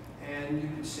matrix. And you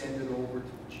can send it over to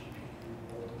the GPU,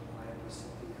 multiply it with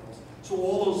something else. So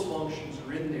all those functions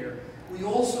are in there. We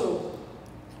also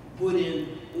put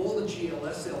in all the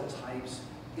GLSL types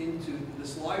into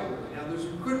this library. Now there's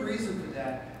a good reason for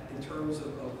that in terms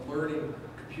of learning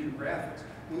computer graphics.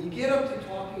 When you get up to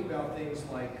talking about things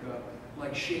like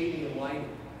shading and lighting,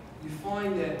 you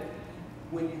find that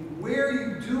where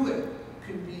you do it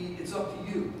it's up to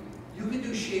you. You can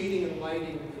do shading and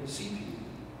lighting in CPU.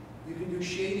 You can do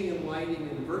shading and lighting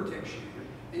in the vertex shader,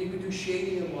 and you can do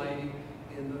shading and lighting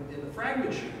in the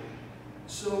fragment shader.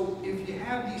 So if you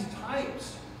have these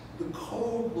types, the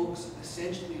code looks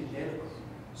essentially identical.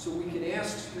 So we can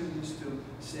ask students to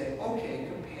say, okay,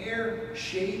 compare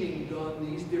shading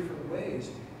done these different ways,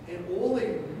 and all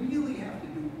they really have to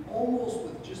do, almost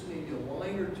with just maybe a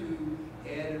line or two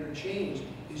added or changed,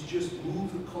 is just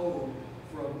move the code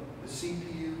from the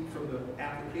CPU, from the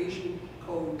application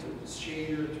code to the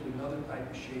shader to another type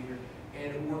of shader,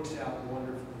 and it works out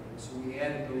wonderfully. And so we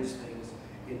added those things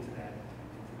into that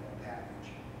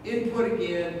package. Input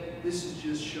again, this is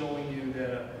just showing you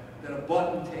that a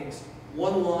button takes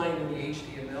one line in the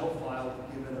HTML file to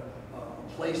give it a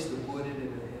place to put it in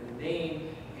a name,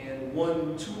 and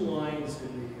two lines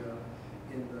in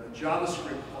the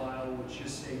JavaScript file which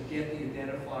just say get the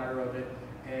identifier of it,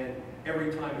 and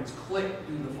every time it's clicked,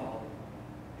 do the following.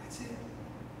 That's it.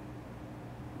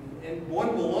 And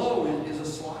one below is a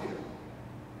slider.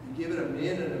 You give it a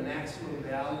min and a maximum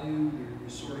value, your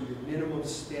sort of your minimum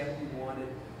step you want it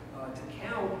to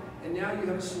count, and now you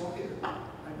have a slider.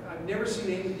 I've never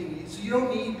seen anything, so you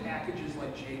don't need packages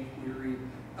like jQuery,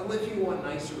 unless you want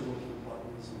nicer looking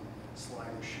buttons and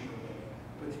sliders, sure.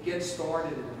 But to get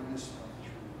started and do this stuff is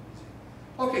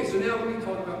really easy. Okay, so now let me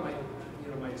talk about my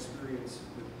experience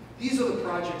with, these are the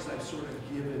projects I've sort of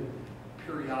given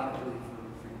periodically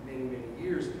for many, many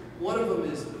years. One of them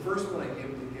is, the first one I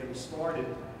give to get them started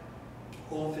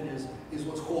often is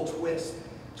what's called twist.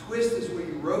 Twist is where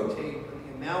you rotate, but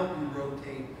the amount you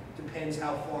rotate depends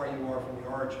how far you are from the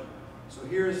origin. So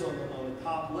here's on the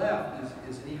top left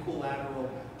is an equilateral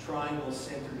triangle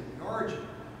centered at the origin.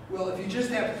 Well, if you just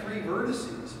have 3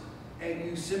 vertices and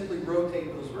you simply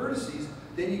rotate those vertices,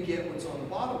 then you get what's on the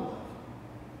bottom left,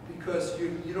 because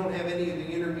you don't have any of the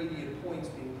intermediate points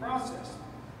being processed.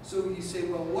 So you say,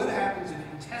 well, what happens if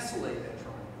you tessellate that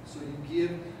triangle? So you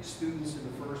give students in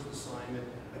the first assignment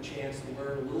a chance to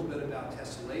learn a little bit about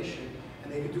tessellation,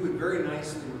 and they can do it very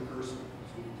nicely recursively.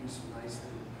 So we do some nice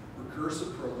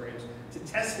recursive programs to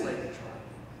tessellate a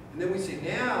triangle. And then we say,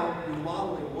 now you're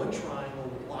modeling one triangle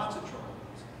with lots of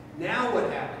triangles. Now what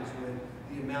happens when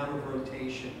the amount of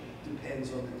rotation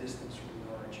depends on the distance from the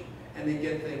origin? And they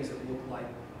get things that look like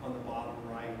on the bottom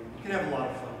right. You can have a lot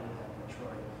of fun with that by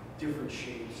trying different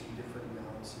shapes and different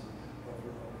amounts of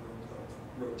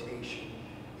rotation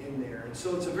in there. And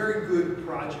so it's a very good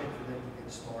project for them to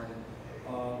get started.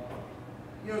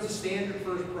 You know, it's a standard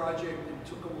first project. It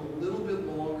took them a little bit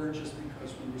longer just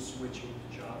because we were switching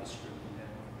to JavaScript and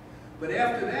that. But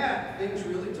after that, things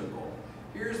really took off.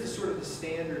 Here's the sort of the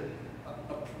standard.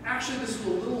 Actually, this was a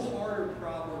little harder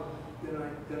problem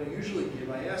than I usually give.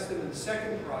 I asked them in the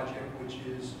second project, which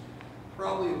is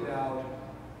probably about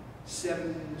 6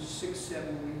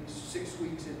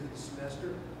 weeks into the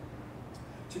semester,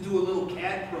 to do a little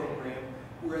CAD program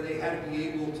where they had to be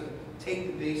able to take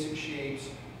the basic shapes,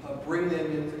 bring them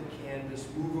into the canvas,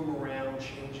 move them around,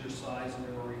 change their size and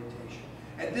their orientation.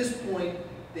 At this point,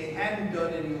 they hadn't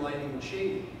done any lighting and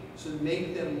shading. So to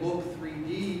make them look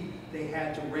 3D, they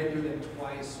had to render them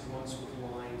twice, once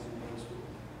with lines and once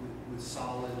with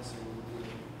solids.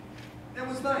 That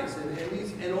was nice.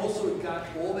 And also it got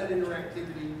all that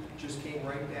interactivity just came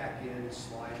right back in,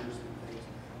 sliders and things.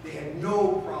 They had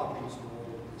no problems at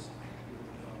all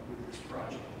with this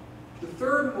project. The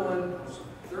third one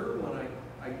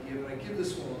I give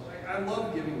this one, I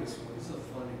love giving this one. This is a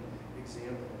funny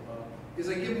example. Is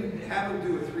I have them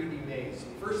do a 3D maze. So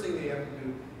the first thing they have to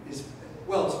do is,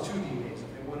 well, it's a 2D maze.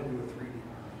 If they want to do a 3D,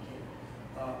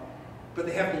 they can't. But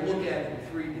they have to look at it in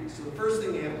 3D. So the first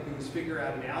thing they have to do is figure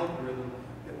out an algorithm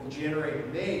that will generate a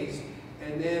maze.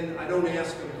 And then I don't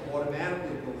ask them to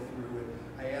automatically go through it.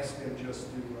 I ask them just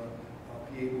to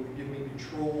be able to give me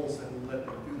controls that will let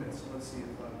them do that. So let's see if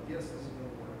yes, this is going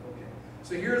to work. Okay.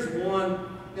 So here's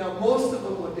one. Now most of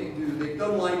them, what they do, they've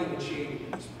done lighting and shading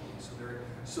at this point.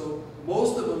 So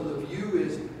most of them, the view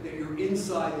is that you're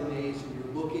inside the maze and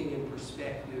you're looking in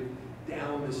perspective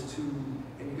down this tube,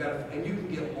 and you can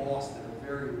get lost in a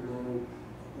very low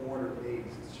order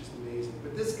maze. It's just amazing.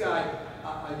 But this guy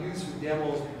I use for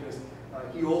demos because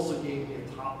he also gave me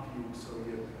a top view, so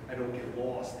I don't get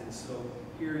lost. And so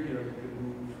here, you can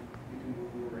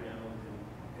move around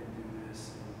and do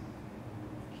this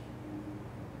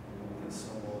and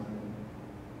so on.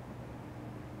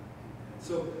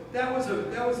 So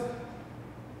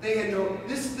they had no,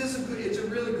 this is good, it's a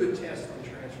really good test on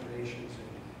transformations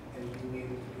and being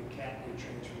able to concatenate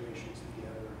transformations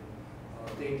together.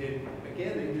 They did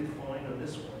fine on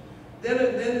this one. Then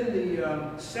in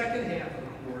the second half of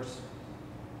the course,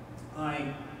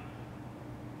 I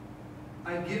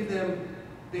give them,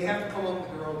 they have to come up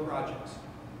with their own projects.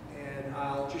 And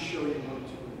I'll just show you one or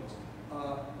two of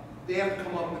those. They have to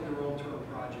come up with their own term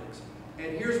projects.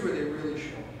 And here's where they really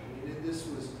show. This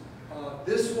was,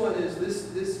 this one is,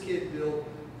 this kid built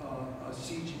a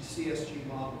CSG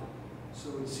modeler. So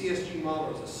in CSG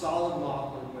modeler, it's a solid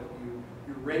modeler, but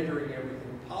you're rendering everything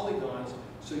in polygons,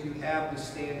 so you have the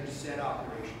standard set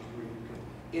operations where you can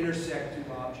intersect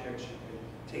two objects, you can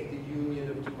take the union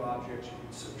of two objects, you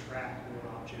can subtract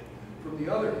one object from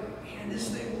the other. And this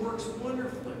thing works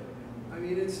wonderfully. I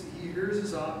mean, here's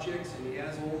his objects, and he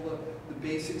has all the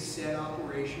basic set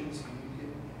operations,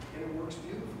 and it works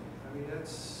beautifully. I mean,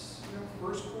 that's,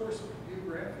 first course of computer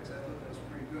graphics. I thought that was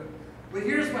pretty good. But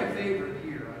here's my favorite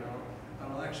here,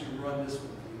 and I'll actually run this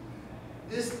with you.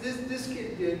 This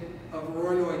kid did a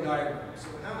Voronoi diagram. So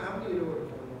how many of you know what a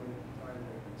Voronoi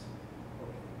diagram is?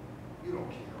 Okay, you don't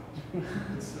care.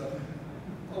 It's,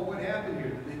 oh, what happened here?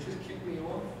 Did they just kick me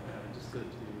off? Yeah, just go to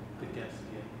the guest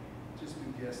again. Just do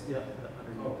guest. Yeah,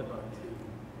 underneath the button too.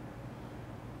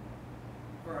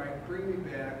 All right, bring me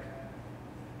back.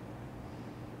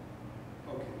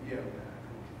 Okay, yeah.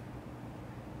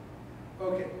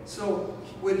 Okay, so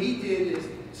what he did is,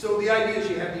 so the idea is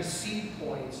you have these seed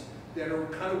points that are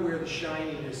kind of where the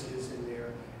shininess is in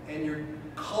there, and you're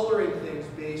coloring things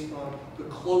based on the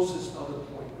closest other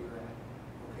point you're at.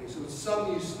 Okay, so it's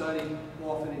something you study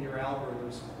often in your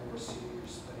algorithms course, you're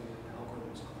studying an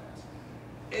algorithms class.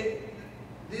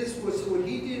 So what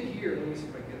he did here, let me see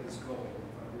if I get this going,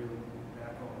 if I really move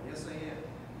back on. Yes, I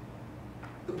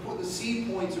am. The seed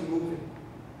points are moving.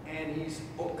 And he's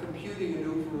computing a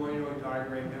new Voronoi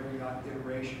diagram every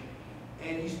iteration.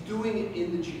 And he's doing it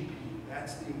in the GPU.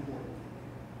 That's the important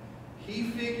thing. He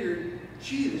figured,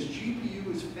 gee, this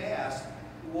GPU is fast.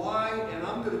 Why? And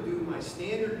I'm going to do my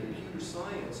standard computer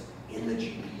science in the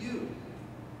GPU.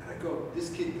 And I go, this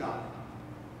kid got it.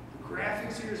 The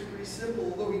graphics here is pretty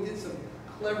simple, although he did some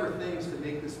clever things to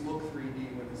make this look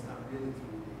 3D when it's not really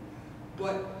 3D.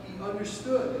 But he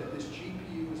understood that this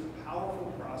GPU is a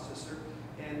powerful processor,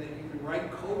 and that you can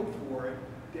write code for it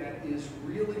that is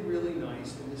really, really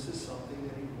nice, and this is something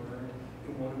that he learned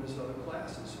in one of his other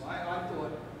classes. So I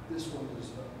thought this one was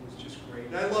just great.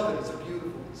 And I love it. It's a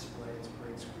beautiful display. It's a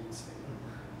great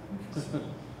screensaver.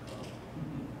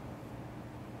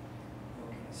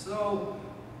 Okay, so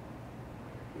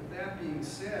with that being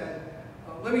said,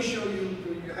 let me show you,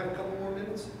 do you have a couple more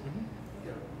minutes?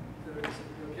 Yeah.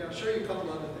 Okay, I'll show you a couple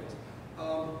other things.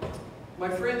 My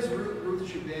friends Ruth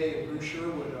Chabet and Bruce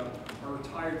Sherwood are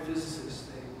retired physicists.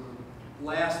 They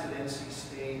were last at NC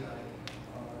State.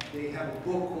 They have a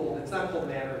book called, it's not called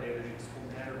Matter and Energy, it's called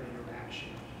Matter and Interaction,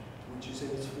 which is in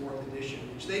its 4th edition,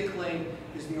 which they claim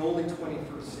is the only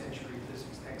 21st century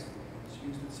physics textbook. It's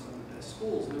used in some of the best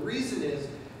schools. And the reason is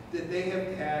that they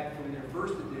have had, from their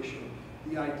 1st edition,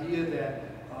 the idea that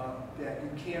you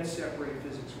can't separate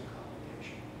physics from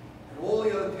computation. And all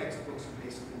the other textbooks are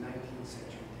basically 19th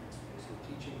century textbooks, so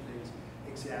teaching things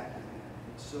exactly that.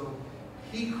 And so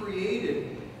he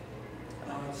created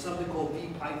something called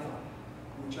VPython,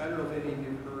 which I don't know if any of you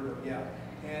have heard of yet.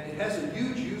 And it has a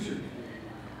huge user community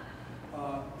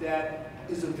that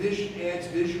is adds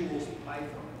visuals to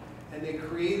Python. And they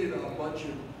created a bunch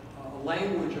of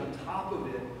language on top of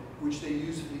it, which they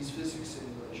use for these physics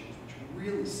simulations, which are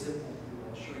really simple.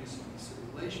 I'll show you some of these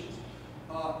simulations.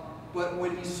 But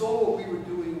when he saw what we were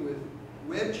doing with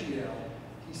WebGL,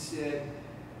 he said,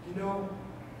 you know,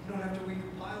 you don't have to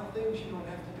recompile things, you don't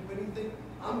have to do anything.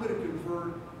 I'm going to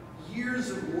convert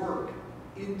years of work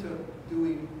into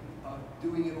doing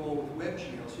it all with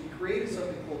WebGL. So he created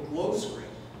something called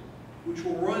GlowScript, which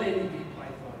will run any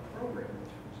VPython program.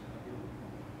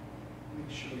 Let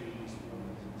me show you these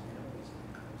examples.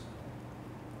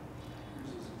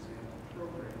 Here's his example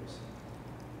programs.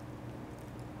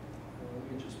 Let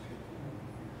me just pick one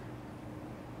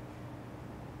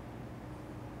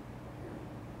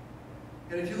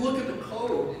here. And if you look at the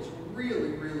code, it's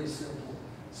really, really simple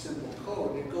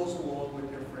code. It goes along with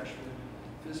their freshman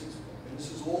physics book. And this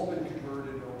has all been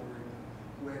converted over in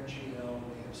WebGL.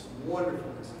 They have some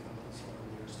wonderful examples on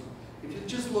here. So if you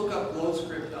just look up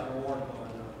glowscript.org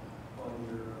on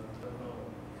your phone.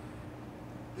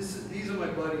 These are my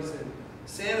buddies in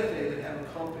Santa Fe that have a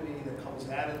company that comes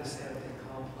out of the Santa Fe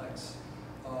complex,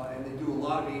 and they do a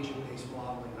lot of agent-based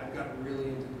modeling. I've gotten really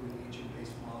into doing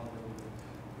agent-based modeling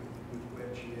with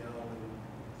WebGL, and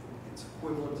it's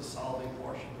equivalent to solving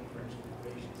partial differential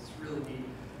equations. It's really neat.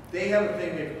 They have a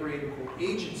thing they've created called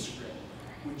AgentScript,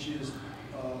 which is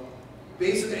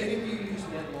basically, any of you use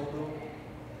NetLogo?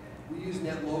 We use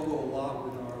NetLogo a lot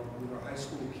with our high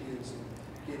school kids and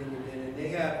getting them in, and they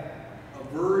have a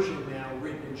version now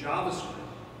written in JavaScript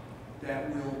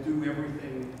that will do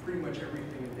everything, pretty much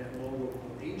everything in NetLogo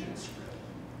called AgentScript.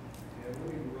 And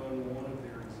let me run one of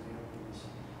their examples.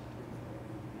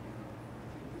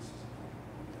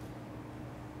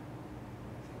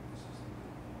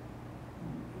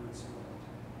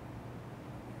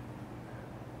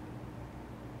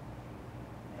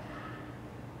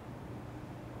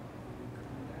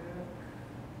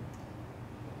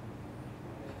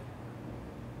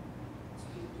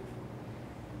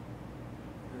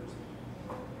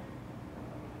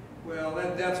 Well,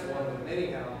 that's one of them.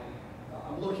 Anyhow,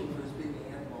 I'm looking for this big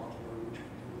ant modeler, which we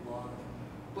do a lot of.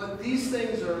 But these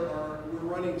things we're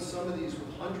running some of these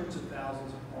with hundreds of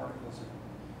thousands of particles in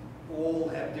them. All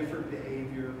have different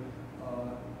behavior,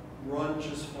 run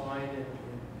just fine in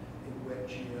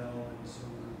WebGL, and so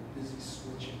we're busy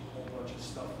switching a whole bunch of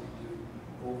stuff we do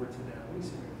over to that. Let me see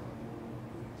if I can find one more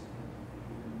good example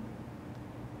here.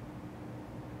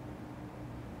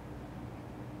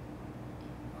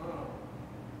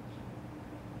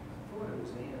 It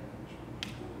was an ant.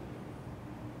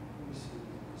 Let me see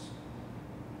this one.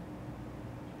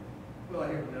 Well,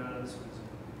 here, no, this one's.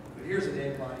 But here's an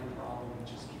ant body problem. It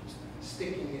just keeps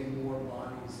sticking in more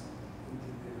bodies into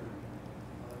there.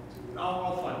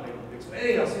 I'll find a fix. But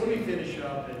anyhow, so let me finish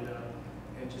up and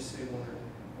just say one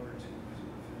or two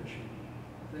finishing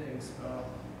things.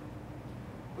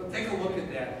 But take a look at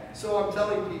that. So I'm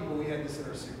telling people, we had this in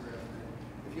our SIGGRAPH thing.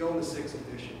 If you own the 6th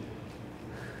edition,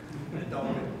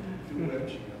 don't do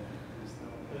WebGL.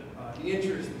 The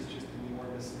interest is just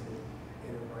enormous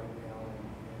in it right now, and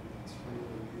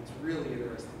it's really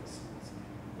interesting to see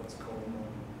what's going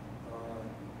on.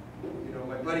 You know,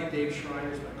 my buddy Dave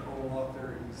Schreiner's my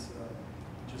co-author.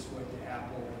 He just went to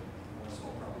Apple, so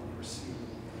I'll probably never see him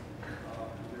again.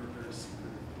 They're a very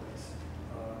secretive place.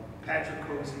 Patrick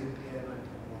Cozy and Penn, I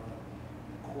do a lot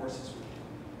of courses with him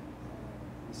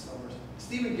in the summers.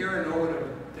 Stephen Garanoa of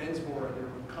Densmore, they're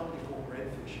a company called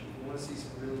Redfish. If you want to see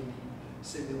some really neat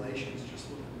simulations, just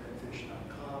look at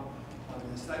redfish.com on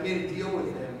this. I made a deal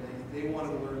with them. They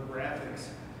wanted to learn graphics,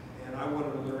 and I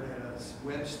wanted to learn how to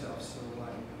web stuff, so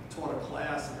I taught a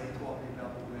class, and they taught me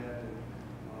about the web,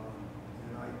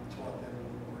 and I taught them a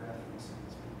little graphics, and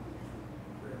it's been good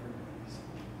for everybody.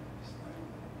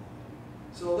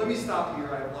 So let me stop here.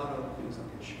 I have a lot of other things I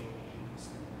can show you.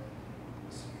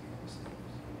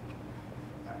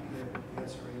 Happy to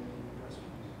answer any questions.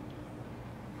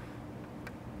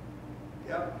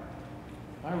 Yep.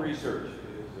 My research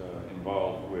is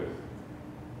involved with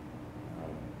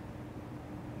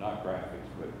not graphics,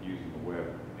 but using the web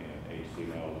and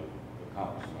HTML to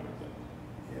accomplish some other things.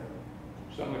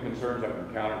 Yeah. Some of the concerns I've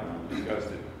encountered when I've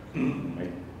discussed it, may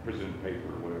present a paper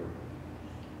or whatever,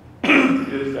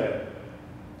 is that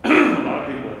a lot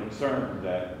of people are concerned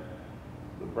that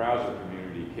the browser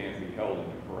community can't be held in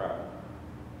the corral,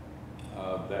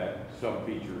 that some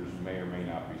features may or may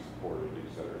not be supported, et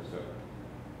cetera, et cetera.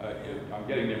 I'm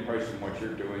getting the impression what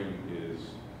you're doing is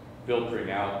filtering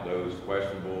out those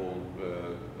questionable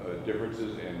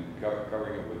differences and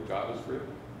covering it with JavaScript?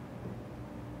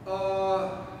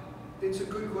 It's a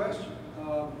good question.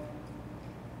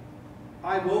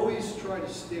 I've always tried to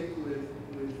stick with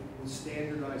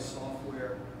standardized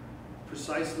software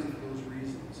precisely for those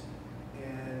reasons.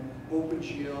 And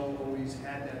OpenGL always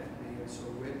had that for me, and so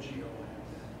WebGL had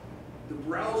that. The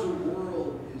browser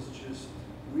world is just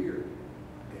weird.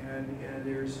 And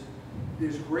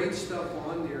there's great stuff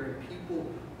on there, and people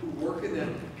who work in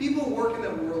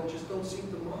that world just don't seem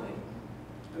to mind.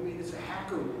 I mean, it's a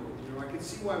hacker world. You know, I can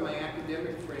see why my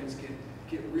academic friends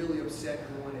get really upset and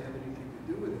don't want to have anything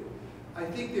to do with it. I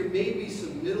think there may be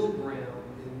some middle ground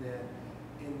in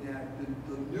that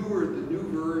the new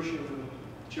version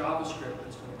of JavaScript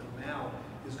that's going to come out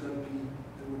is going to be,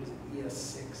 what is it,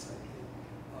 ES6,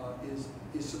 I think,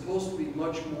 is supposed to be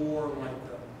much more like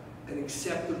an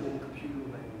acceptable computer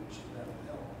language, so that'll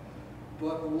help.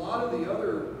 But a lot of the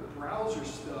other browser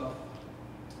stuff,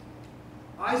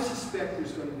 I suspect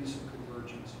there's going to be some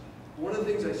convergence. One of the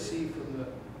things I see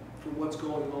from what's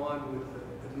going on with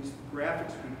at least the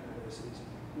graphics people in this is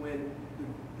when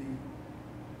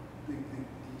the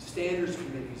standards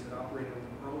committees that operated on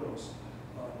Chronos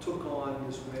took on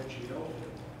this WebGL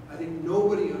thing, I think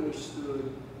nobody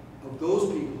understood of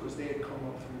those people, because they had come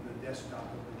up through the desktop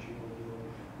WebGL world,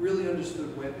 really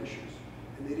understood web issues,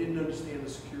 and they didn't understand the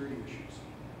security issues.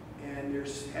 And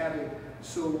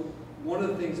so one of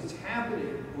the things that's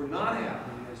happening or not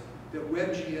happening is that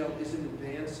WebGL isn't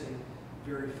advancing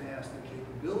very fast in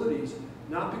capabilities,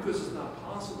 not because it's not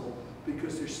possible,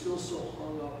 because they're still so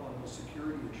hung up on those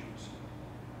security issues.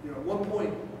 You know, at one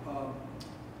point,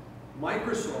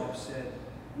 Microsoft said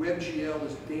WebGL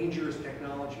is dangerous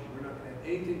technology. We're not going to have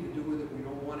anything to do with it. We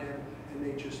don't want to have it, and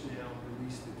they just now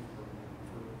released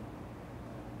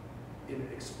it in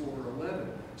Explorer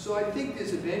 11. So I think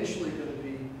there's eventually going to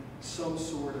be some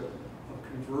sort of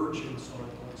convergence on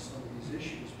some of these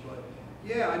issues. But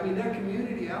yeah, I mean, that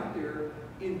community out there,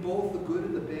 in both the good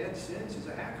and the bad sense, is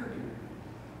a hacker community.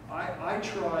 I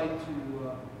tried to,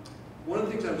 one of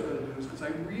the things I was going to do is, because I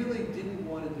really didn't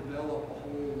want to develop a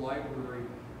whole library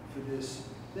for this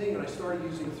thing, and I started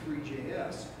using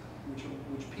 3JS,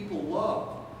 which people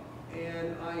love,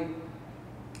 and I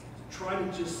tried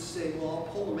to just say, well, I'll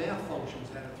pull the math functions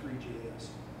out of 3JS.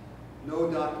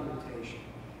 No documentation.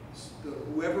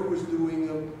 Whoever was doing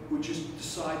them would just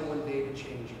decide one day to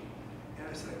change them. And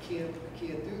I said, I can't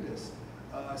do this.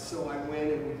 So I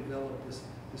went and we developed this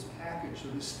package. So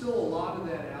there's still a lot of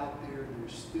that out there.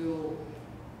 There's still,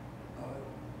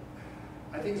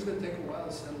 I think it's going to take a while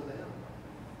to settle down.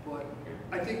 But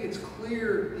I think it's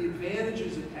clear the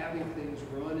advantages of having things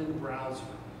run in the browser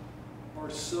are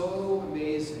so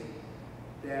amazing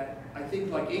that I think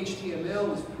like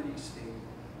HTML is pretty stable.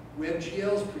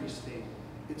 WebGL is pretty stable.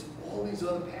 It's all these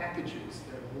other packages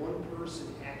that are one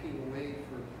person hacking away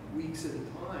for weeks at a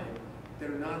time that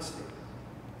are not stable.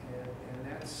 And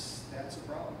that's a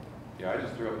problem. Yeah, I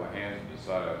just threw up my hands and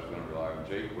decided I was going to rely on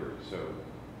jQuery. So,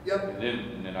 yep.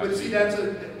 And then but see,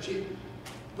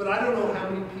 but I don't know how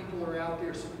many people are out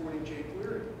there supporting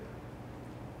jQuery.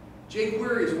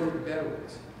 jQuery is one of the better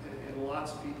ones, and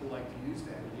lots of people like to use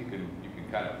that. You can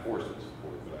kind of force it to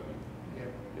support it, but I mean, yeah.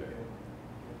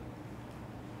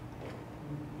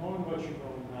 Knowing what you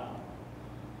know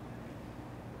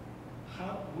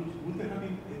now, would there have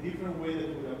been a different way that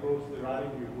you would approach the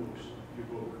writing your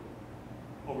book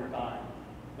over time?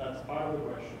 That's part of the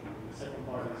question. The second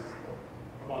part is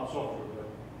about software.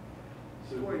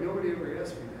 So, boy, nobody ever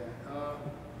asked me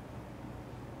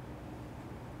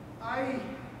that.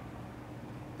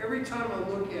 Every time I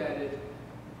look at it,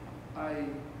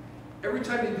 every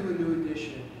time you do a new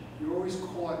edition, you're always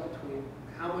caught between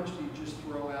how much do you just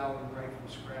throw out and write from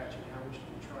scratch and how much do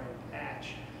you try and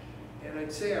patch. And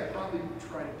I'd say I probably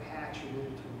try to patch a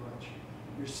little too much.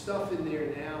 There's stuff in there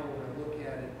now when I look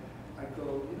at it, I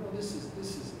go, you know, this isn't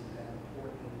that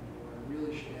important anymore. I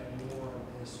really should have more on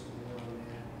this or more on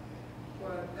that.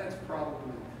 But that's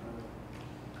probably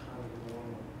kind of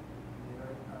normal.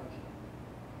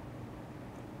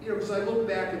 You know, because I look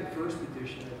back at the first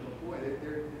edition and I go, boy,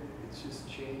 it's just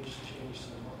changed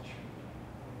so much.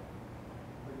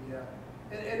 But yeah,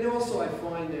 and also I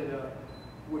find that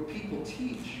what people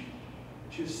teach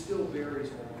just still varies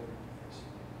all over the place.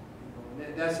 You know,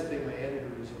 and that's the thing my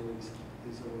editor is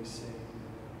always saying.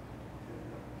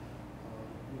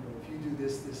 You know, if you do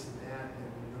this, this, and that, then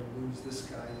you're going to lose this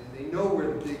guy. And they know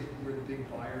where the big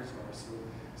buyers are.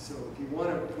 So if you want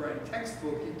to write a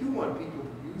textbook, you do want people to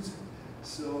use it.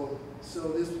 So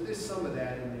there's some of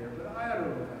that in there, but I don't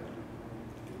know if I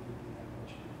do that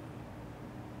much.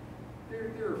 There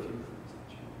are a few things that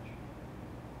change.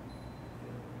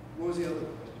 Yeah. What was the other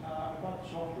question? About the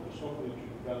software that you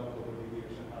developed over the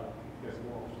years and how it gets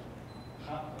morphed,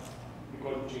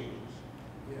 because it changes.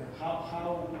 Yeah. How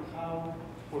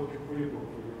for your book,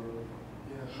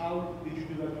 how did you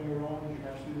do that on your own? Did you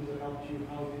have students that helped you?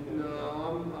 How did you do that? No,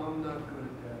 I'm not good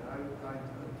at that.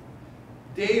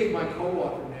 Dave, my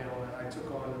co-author now, I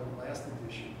took on in the last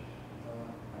edition.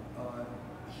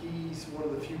 He's one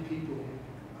of the few people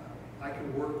I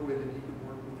can work with, and he can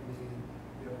work with me, and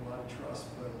we have a lot of trust.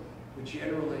 But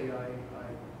generally, I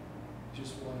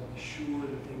just want to be sure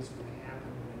that things are going to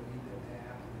happen when I need them to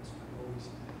happen. So I've always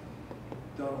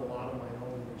done a lot of my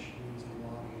own, which means a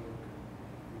lot of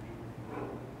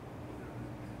work.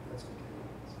 That's okay.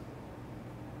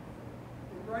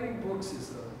 And writing books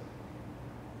is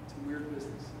it's a weird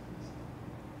business.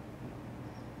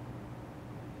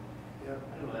 Yeah.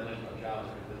 I don't know that much about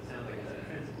JavaScript, but it sounds like it's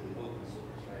intrinsically open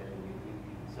source, right? I mean,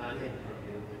 it's not in,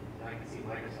 I can see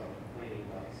Microsoft complaining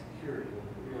about security, when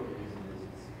the real reason is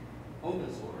it's open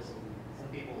source, and some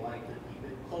people like to keep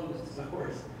it closed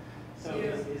source. So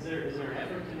yeah. is there an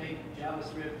effort to make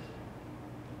JavaScript,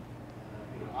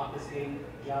 obfuscate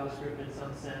JavaScript in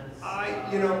some sense?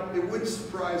 It wouldn't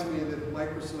surprise me that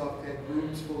Microsoft had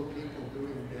rooms full of people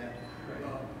doing that.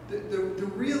 Right. The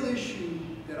real issue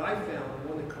that I found, the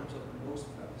one that comes up the most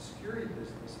about the security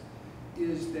business,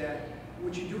 is that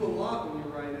what you do a lot when you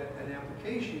write an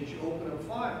application is you open up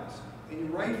files and you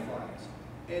write files.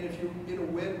 And if you're in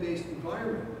a web-based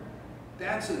environment,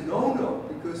 that's a no-no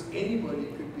because anybody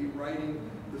could be writing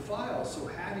the files. So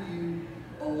how do you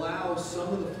allow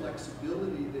some of the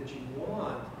flexibility that you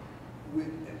want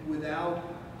without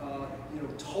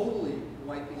totally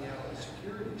wiping out the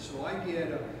security? So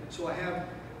I have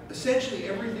essentially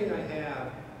everything I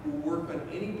have will work on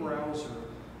any browser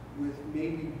with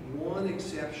maybe one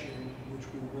exception, which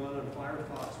will run on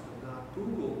Firefox but not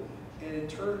Google, and it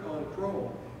turned on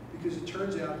Chrome because it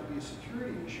turns out to be a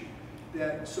security issue.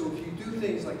 So if you do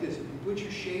things like this, if you put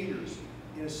your shaders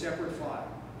in a separate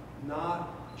file,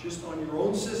 not just on your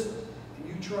own system, and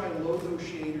you try and load those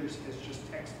shaders as just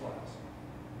text files,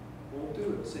 won't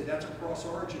do it. Say that's a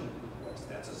cross-origin request.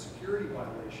 That's a security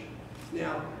violation.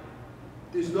 Now,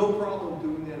 there's no problem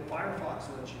doing that. Firefox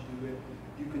lets you do it.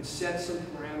 You can set some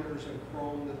parameters in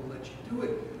Chrome that'll let you do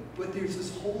it. But there's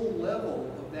this whole level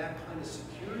of that kind of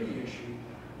security issue,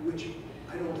 which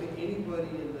I don't think anybody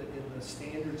in the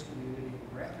standards community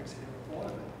in graphics had ever thought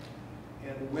of it.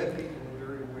 And the web people are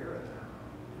very aware of that.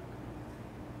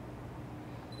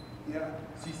 Yeah.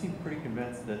 So you seem pretty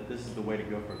convinced that this is the way to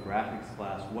go for a graphics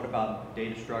class. What about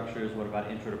data structures? What about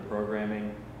intro to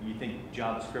programming? You think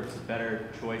JavaScript's a better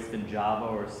choice than Java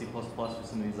or C++ for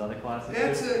some of these other classes?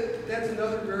 That's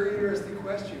another very interesting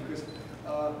question because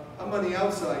I'm on the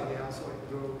outside now, so I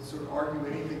can go sort of argue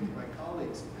anything to my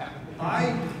colleagues.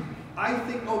 I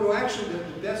think, actually the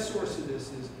best source of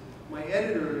this is my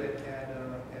editor at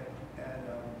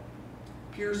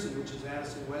Pearson, which is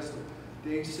Addison Wesley.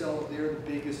 They're the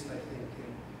biggest, I think,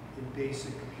 in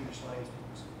basic computer science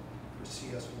books for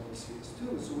CS1 and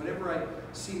CS2. So whenever I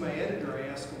see my editor, I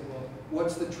ask him, well,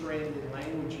 what's the trend in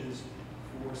languages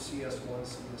for CS1,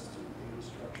 CS2 data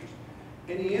structures?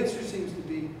 And the answer seems to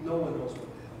be no one knows what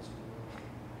the hell's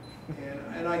going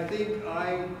on. And I think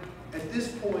at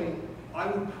this point, I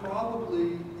would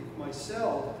probably, if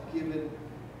myself, given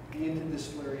the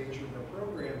interdisciplinary nature of our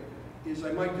program, is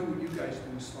I might do what you guys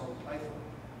do, start with Python.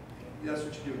 That's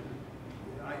what you do.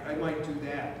 I might do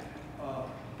that.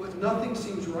 But nothing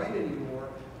seems right anymore.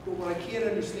 But what I can't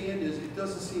understand is it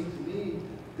doesn't seem to me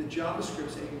that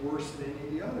JavaScript's any worse than any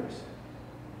of the others.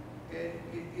 And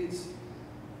it's,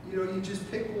 you just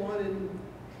pick one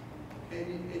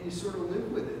and you sort of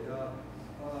live with it.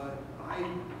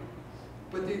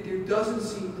 But there doesn't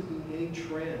seem to be any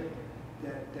trend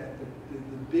that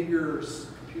the bigger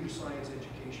computer science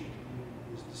education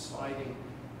community is deciding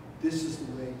this is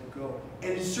the way to go.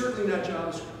 And it's certainly not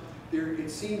JavaScript.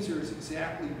 It seems there's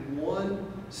exactly one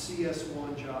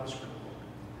CS1 JavaScript book.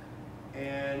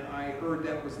 And I heard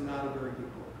that was not a very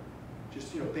good book.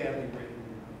 Just, badly written.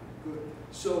 Good.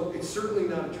 So it's certainly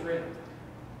not a trend.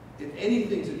 if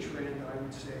anything's a trend, I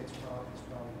would say it's probably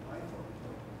Python.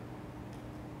 But,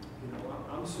 you know,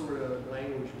 I'm sort of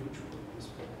language neutral at this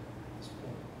point.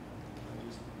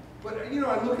 But you know,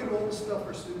 I look at all the stuff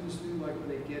our students do, like when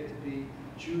they get to be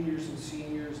juniors and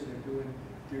seniors, and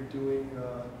they're doing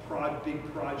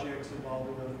big projects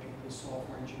involving other people's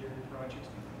software engineering projects.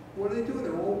 What are they doing?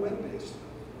 They're all web-based stuff.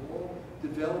 They're all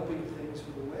developing things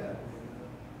for the web. And,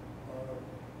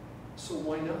 so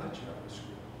why not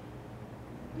JavaScript?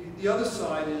 The other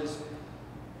side is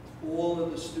all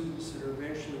of the students that are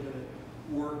eventually going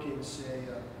to work in, say,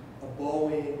 a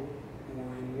Boeing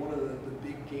or in one of the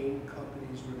big game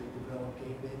companies where they develop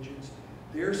game engines.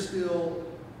 They're still,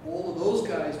 all of those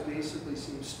guys basically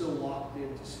seem still locked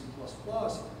into C++.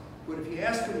 But if you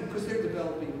ask them, because they're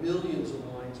developing millions of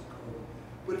lines of code,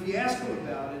 but if you ask them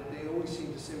about it, they always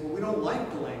seem to say, well, we don't like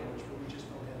the language, but we just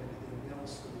don't have anything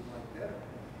else that we like better.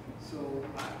 So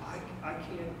I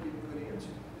can't give a good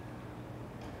answer.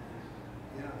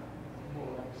 Yeah.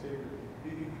 More like say,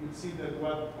 you could see that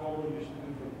what all you should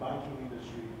do for the banking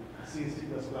industry, C and C++ is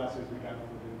become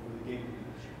for the gaming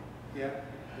industry. Yeah.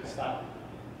 The stop.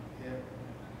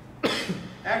 Yeah.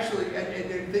 Actually,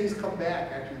 and things come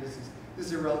back. Actually, this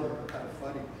is irrelevant, but kind of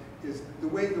funny. Is the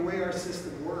way our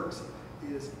system works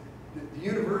is the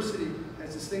university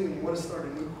has this thing when you want to start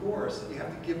a new course, you have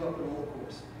to give up an old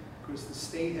course because the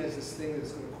state has this thing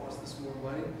that's going to cost us more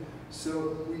money.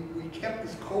 So we kept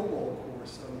this COBOL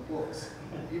course on the books,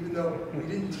 even though we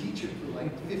didn't teach it for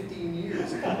like 15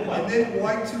 years. And then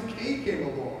Y2K came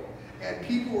along, and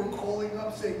people were calling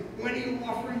up saying, when are you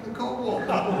offering the COBOL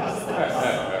course?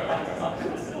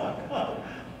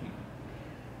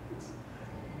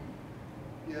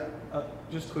 Yeah.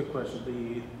 Just a quick question.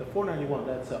 The 491,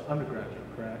 that's an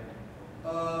undergraduate, correct?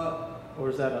 Or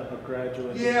is that a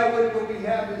graduate? Yeah, what we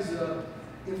have is,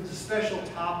 if it's special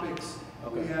topics,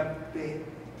 okay.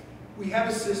 we have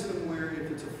a system where if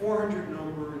it's a 400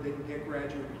 number, they can get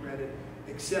graduate credit,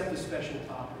 except the special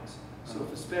topics. So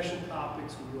for special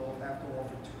topics, we all have to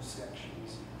offer 2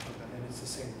 sections, and it's the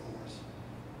same course.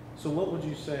 So what would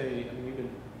you say, I mean, you've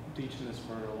been teaching this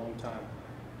for a long time,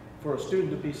 for a student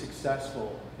to be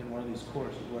successful in one of these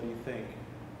courses, what do you think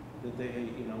that they,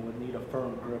 would need a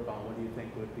firm grip on? What do you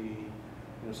think would be,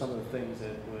 some of the things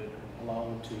that would allow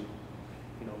them to,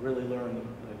 really learn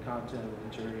the content of the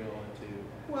material and to...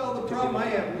 Well, the problem I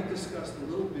have, we discussed a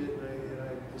little bit, and I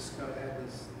had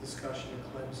this discussion in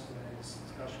Clemson, and I had this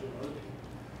discussion with other people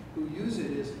who use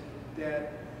it, is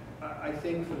that I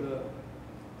think for the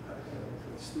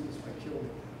students might kill me,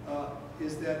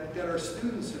 is that our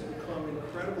students have become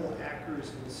incredible hackers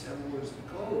and assemblers of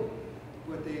code,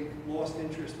 but they've lost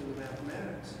interest in the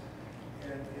mathematics.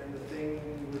 And the thing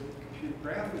with computer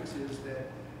graphics is that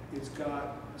it's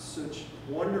got such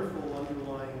wonderful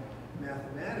underlying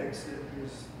mathematics that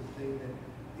was the thing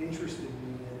that interested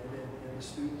me in it, and the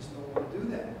students don't want to do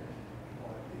that.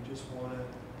 They just want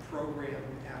to program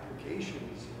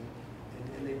applications,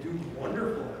 and they do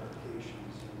wonderful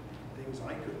applications, things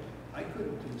I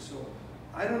couldn't do. So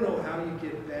I don't know how you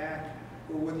get back,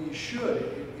 or whether you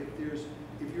should.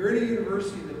 If you're in a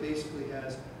university that basically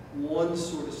has one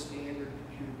sort of standard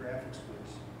computer graphics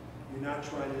course, you're not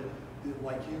trying to,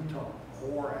 like Utah,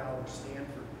 pour out, or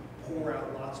Stanford, pour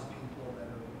out lots of people that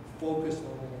are focused on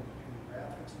only computer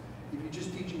graphics. If you're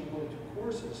just teaching 1 or 2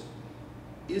 courses,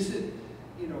 is it,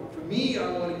 for me,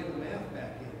 I want to get the math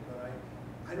back in, but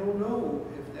I don't know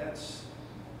if that's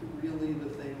really the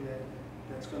thing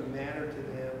that's going to matter to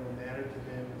them, or matter to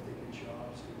them if they get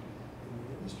jobs in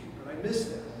the industry. But I miss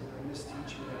that. I miss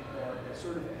teaching that part. I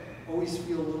sort of always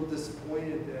feel a little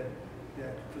disappointed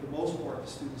that for the most part,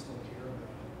 the students don't care about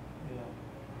it.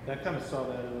 Yeah. I kind of saw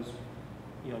that it was,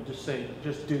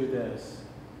 just do this.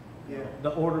 Yeah. The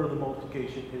order of the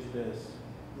multiplication is this.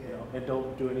 Yeah. And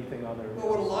don't do anything other. Well,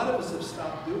 what a lot of us have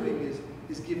stopped doing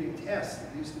is giving tests.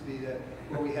 It used to be that,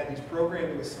 we had these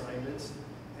programming assignments,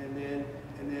 and then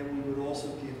we would also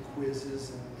give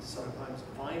quizzes and sometimes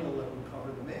a final that would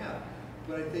cover the math.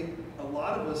 But I think a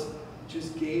lot of us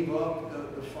just gave up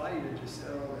the fight and just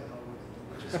said, oh, the hell with it.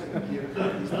 We're just going to give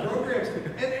these programs.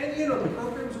 And the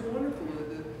programs are wonderful.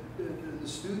 The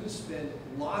students spend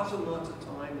lots and lots of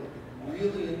time. They're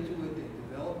really into it. They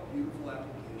develop beautiful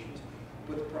applications.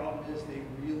 But the problem is they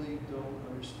really don't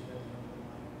understand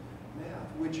the underlying math,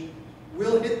 which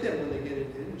will hit them when they get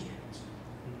into industries.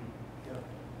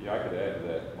 Yeah, I could add to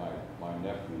that. My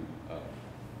nephew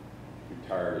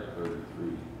retired at 33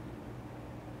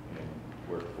 and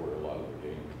worked for a lot of the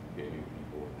gaming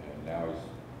people, and now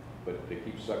but they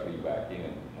keep sucking him back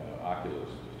in. Oculus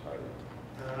just hired,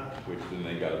 which then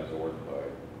they got absorbed by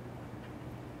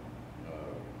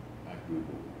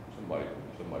Google. Somebody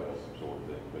somebody else absorbed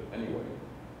it. But anyway,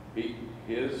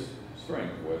 his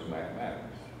strength was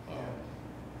mathematics.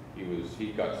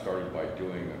 He got started by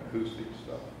doing acoustic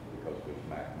stuff because of his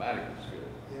mathematical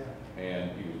skills. Yeah.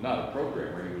 And he was not a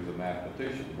programmer, he was a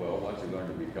mathematician. Well, once he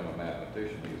learned to become a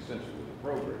mathematician, he essentially was a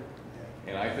programmer.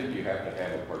 Yeah. And I think you have to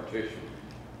have a partition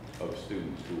of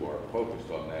students who are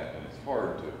focused on that, and it's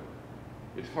hard to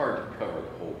cover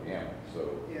the whole gamut.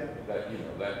 So Yeah.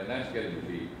 that's getting to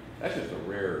be, that's just a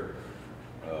rare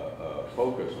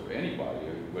focus of anybody,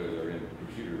 whether they're in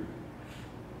computer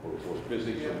or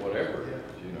physics or whatever. Yeah.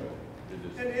 You know, it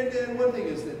just, And one thing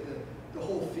is that the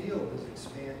whole field has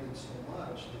expanded so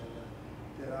much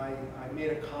that I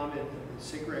made a comment in the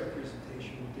SIGGRAPH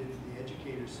presentation we did for the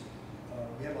educators.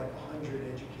 We had like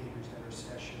 100 educators at our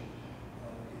session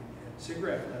at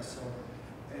SIGGRAPH last summer.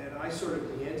 And I sort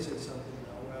of at the end said something,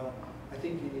 well, I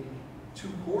think you need 2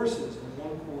 courses, and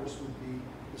one course would be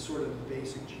the sort of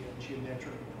basic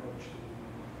geometric approach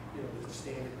to the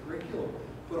standard curriculum,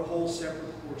 but a whole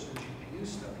separate course on GPU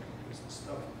stuff, because the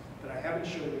stuff that I haven't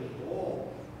shown you at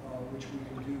all, which we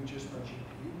can do just on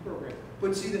GPU program.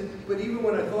 But see that, but even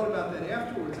when I thought about that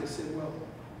afterwards, I said, well,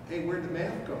 hey, where'd the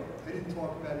math go? I didn't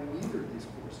talk about it in either of these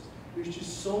courses. There's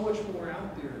just so much more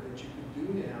out there that you can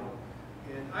do now.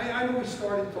 And I know we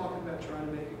started talking about trying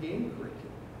to make a game curriculum.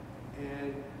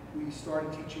 And we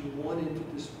started teaching one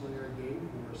interdisciplinary game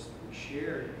course that we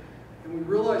shared. And we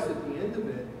realized at the end of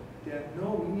it that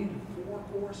no, we needed 4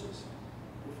 courses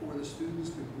before the students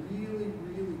could really,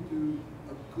 really do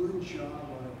a good job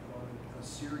on a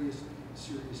serious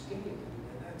game.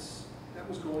 And that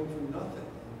was going for nothing.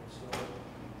 So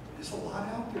there's a lot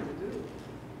out there to do.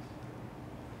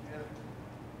 Yeah.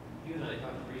 You and I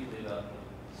talked briefly about the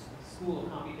School of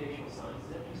Computational Science.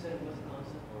 Is that what you said was a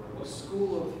concept? Or what?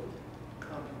 School of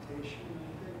Computation,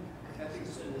 I think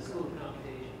So the School of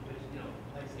Computation, which,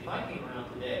 like if I came around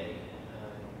today,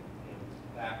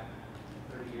 back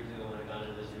 30 years ago when I got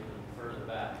into this, or even further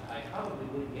back, I probably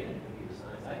wouldn't get into computer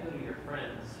science. I'd go to your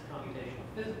friend's computational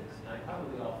physics, and I'd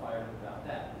probably get all fired up about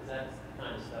that, because that's the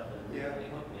kind of stuff that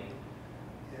really hooked me.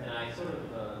 Yeah. And I sort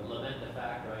of lament the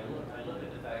fact, or I look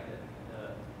at the fact that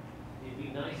it'd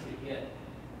be nice to get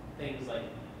things like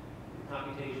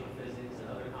computational physics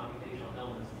and other computational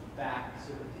elements back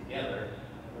sort of together.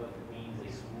 I don't know if it means a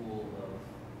school of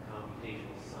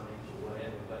computational science or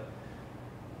whatever,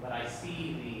 but I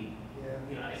see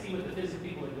I see what the physics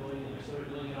people are doing, and they're sort of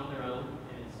doing it on their own,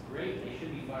 and it's great. They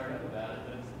should be fired up about it,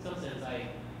 but in some sense, I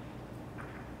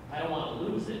don't want to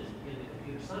lose it in the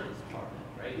computer science department,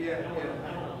 right? Yeah, I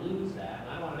don't want to lose that, and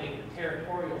I don't want to make it a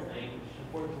territorial thing, which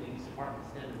unfortunately these departments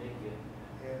tend to make you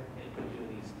and put you in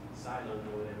these silos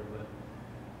or whatever. But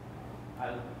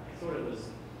I sort of was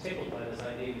tickled by this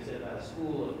idea you said about a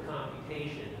school of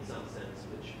computation in some sense,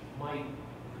 which might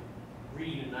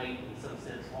reunite in some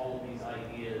sense all of these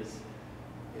ideas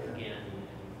again.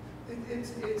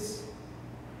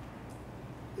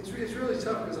 It's really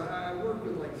tough because I work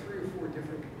with like 3 or 4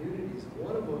 different communities.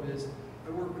 One of them is I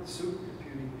work with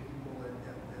supercomputing people at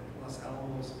Los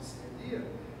Alamos and Sandia,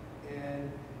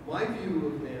 and my view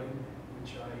of them,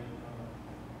 which I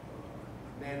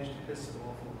managed to piss them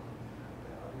off a little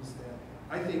about, is that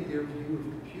I think their view of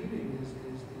computing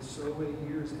is so many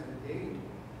years out of date.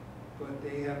 But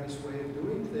they have this way of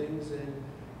doing things, and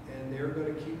they're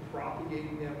going to keep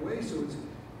propagating that way. So it's,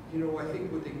 I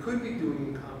think what they could be doing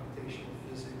in computational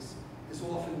physics is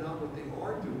often not what they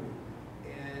are doing.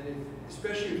 And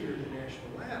especially if you're in the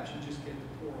national labs, you just get to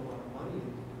pour a lot of money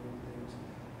into doing things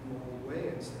the old way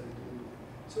instead of doing it.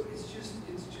 So it's just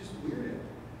weird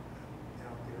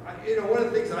out there. One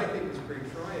of the things I think is a great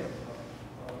triumph.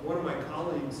 One of my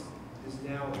colleagues is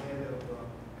now head of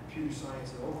computer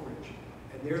science at Oak Ridge.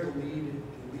 And they're the lead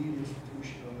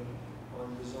institution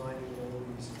on designing all of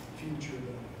these future,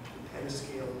 the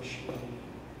petascale machine.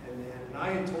 And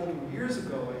I had told him years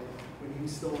ago, when he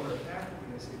was still on our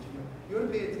faculty, I said, you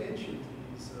want to pay attention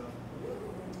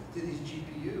to these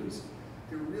GPUs.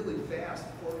 They're really fast.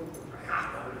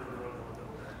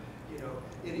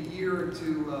 In a year or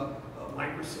two,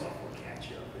 Microsoft will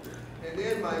catch up. And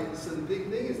then so the big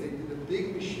thing is they did a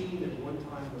big machine that one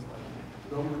time was like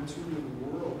 #2 in the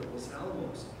world at Los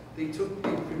Alamos. They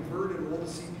converted all the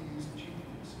CPUs to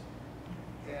GPUs.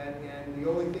 And the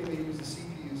only thing they use the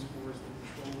CPUs for is to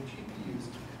control the GPUs.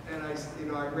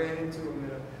 And I ran into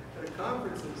him at a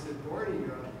conference and I said, Barney,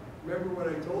 remember what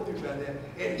I told you about that?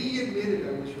 And he admitted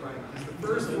I was right. He's the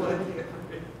first one to ever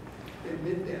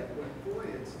admit that. But boy,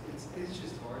 it's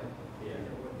just hard to figure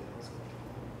out what the hell's going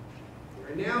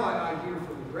on. And now I hear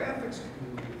from the graphics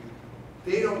community,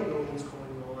 they don't know what's going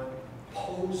on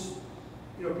post,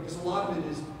 because a lot of it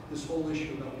is this whole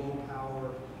issue about low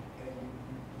power,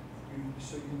 and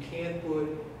so you can't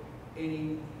put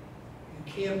any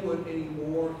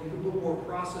more, you can put more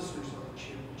processors on the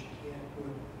chip, but you can't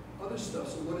put other stuff.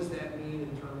 So what does that mean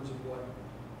in terms of what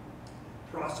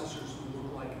processors will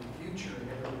look like in the future? And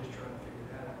everybody's trying to figure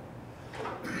that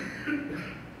out.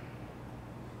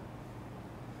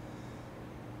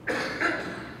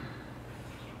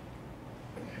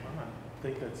 I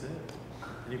think that's it.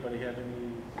 Anybody have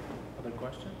any other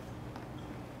questions?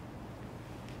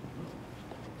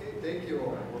 Okay, thank you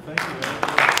all. Well, thank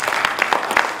you.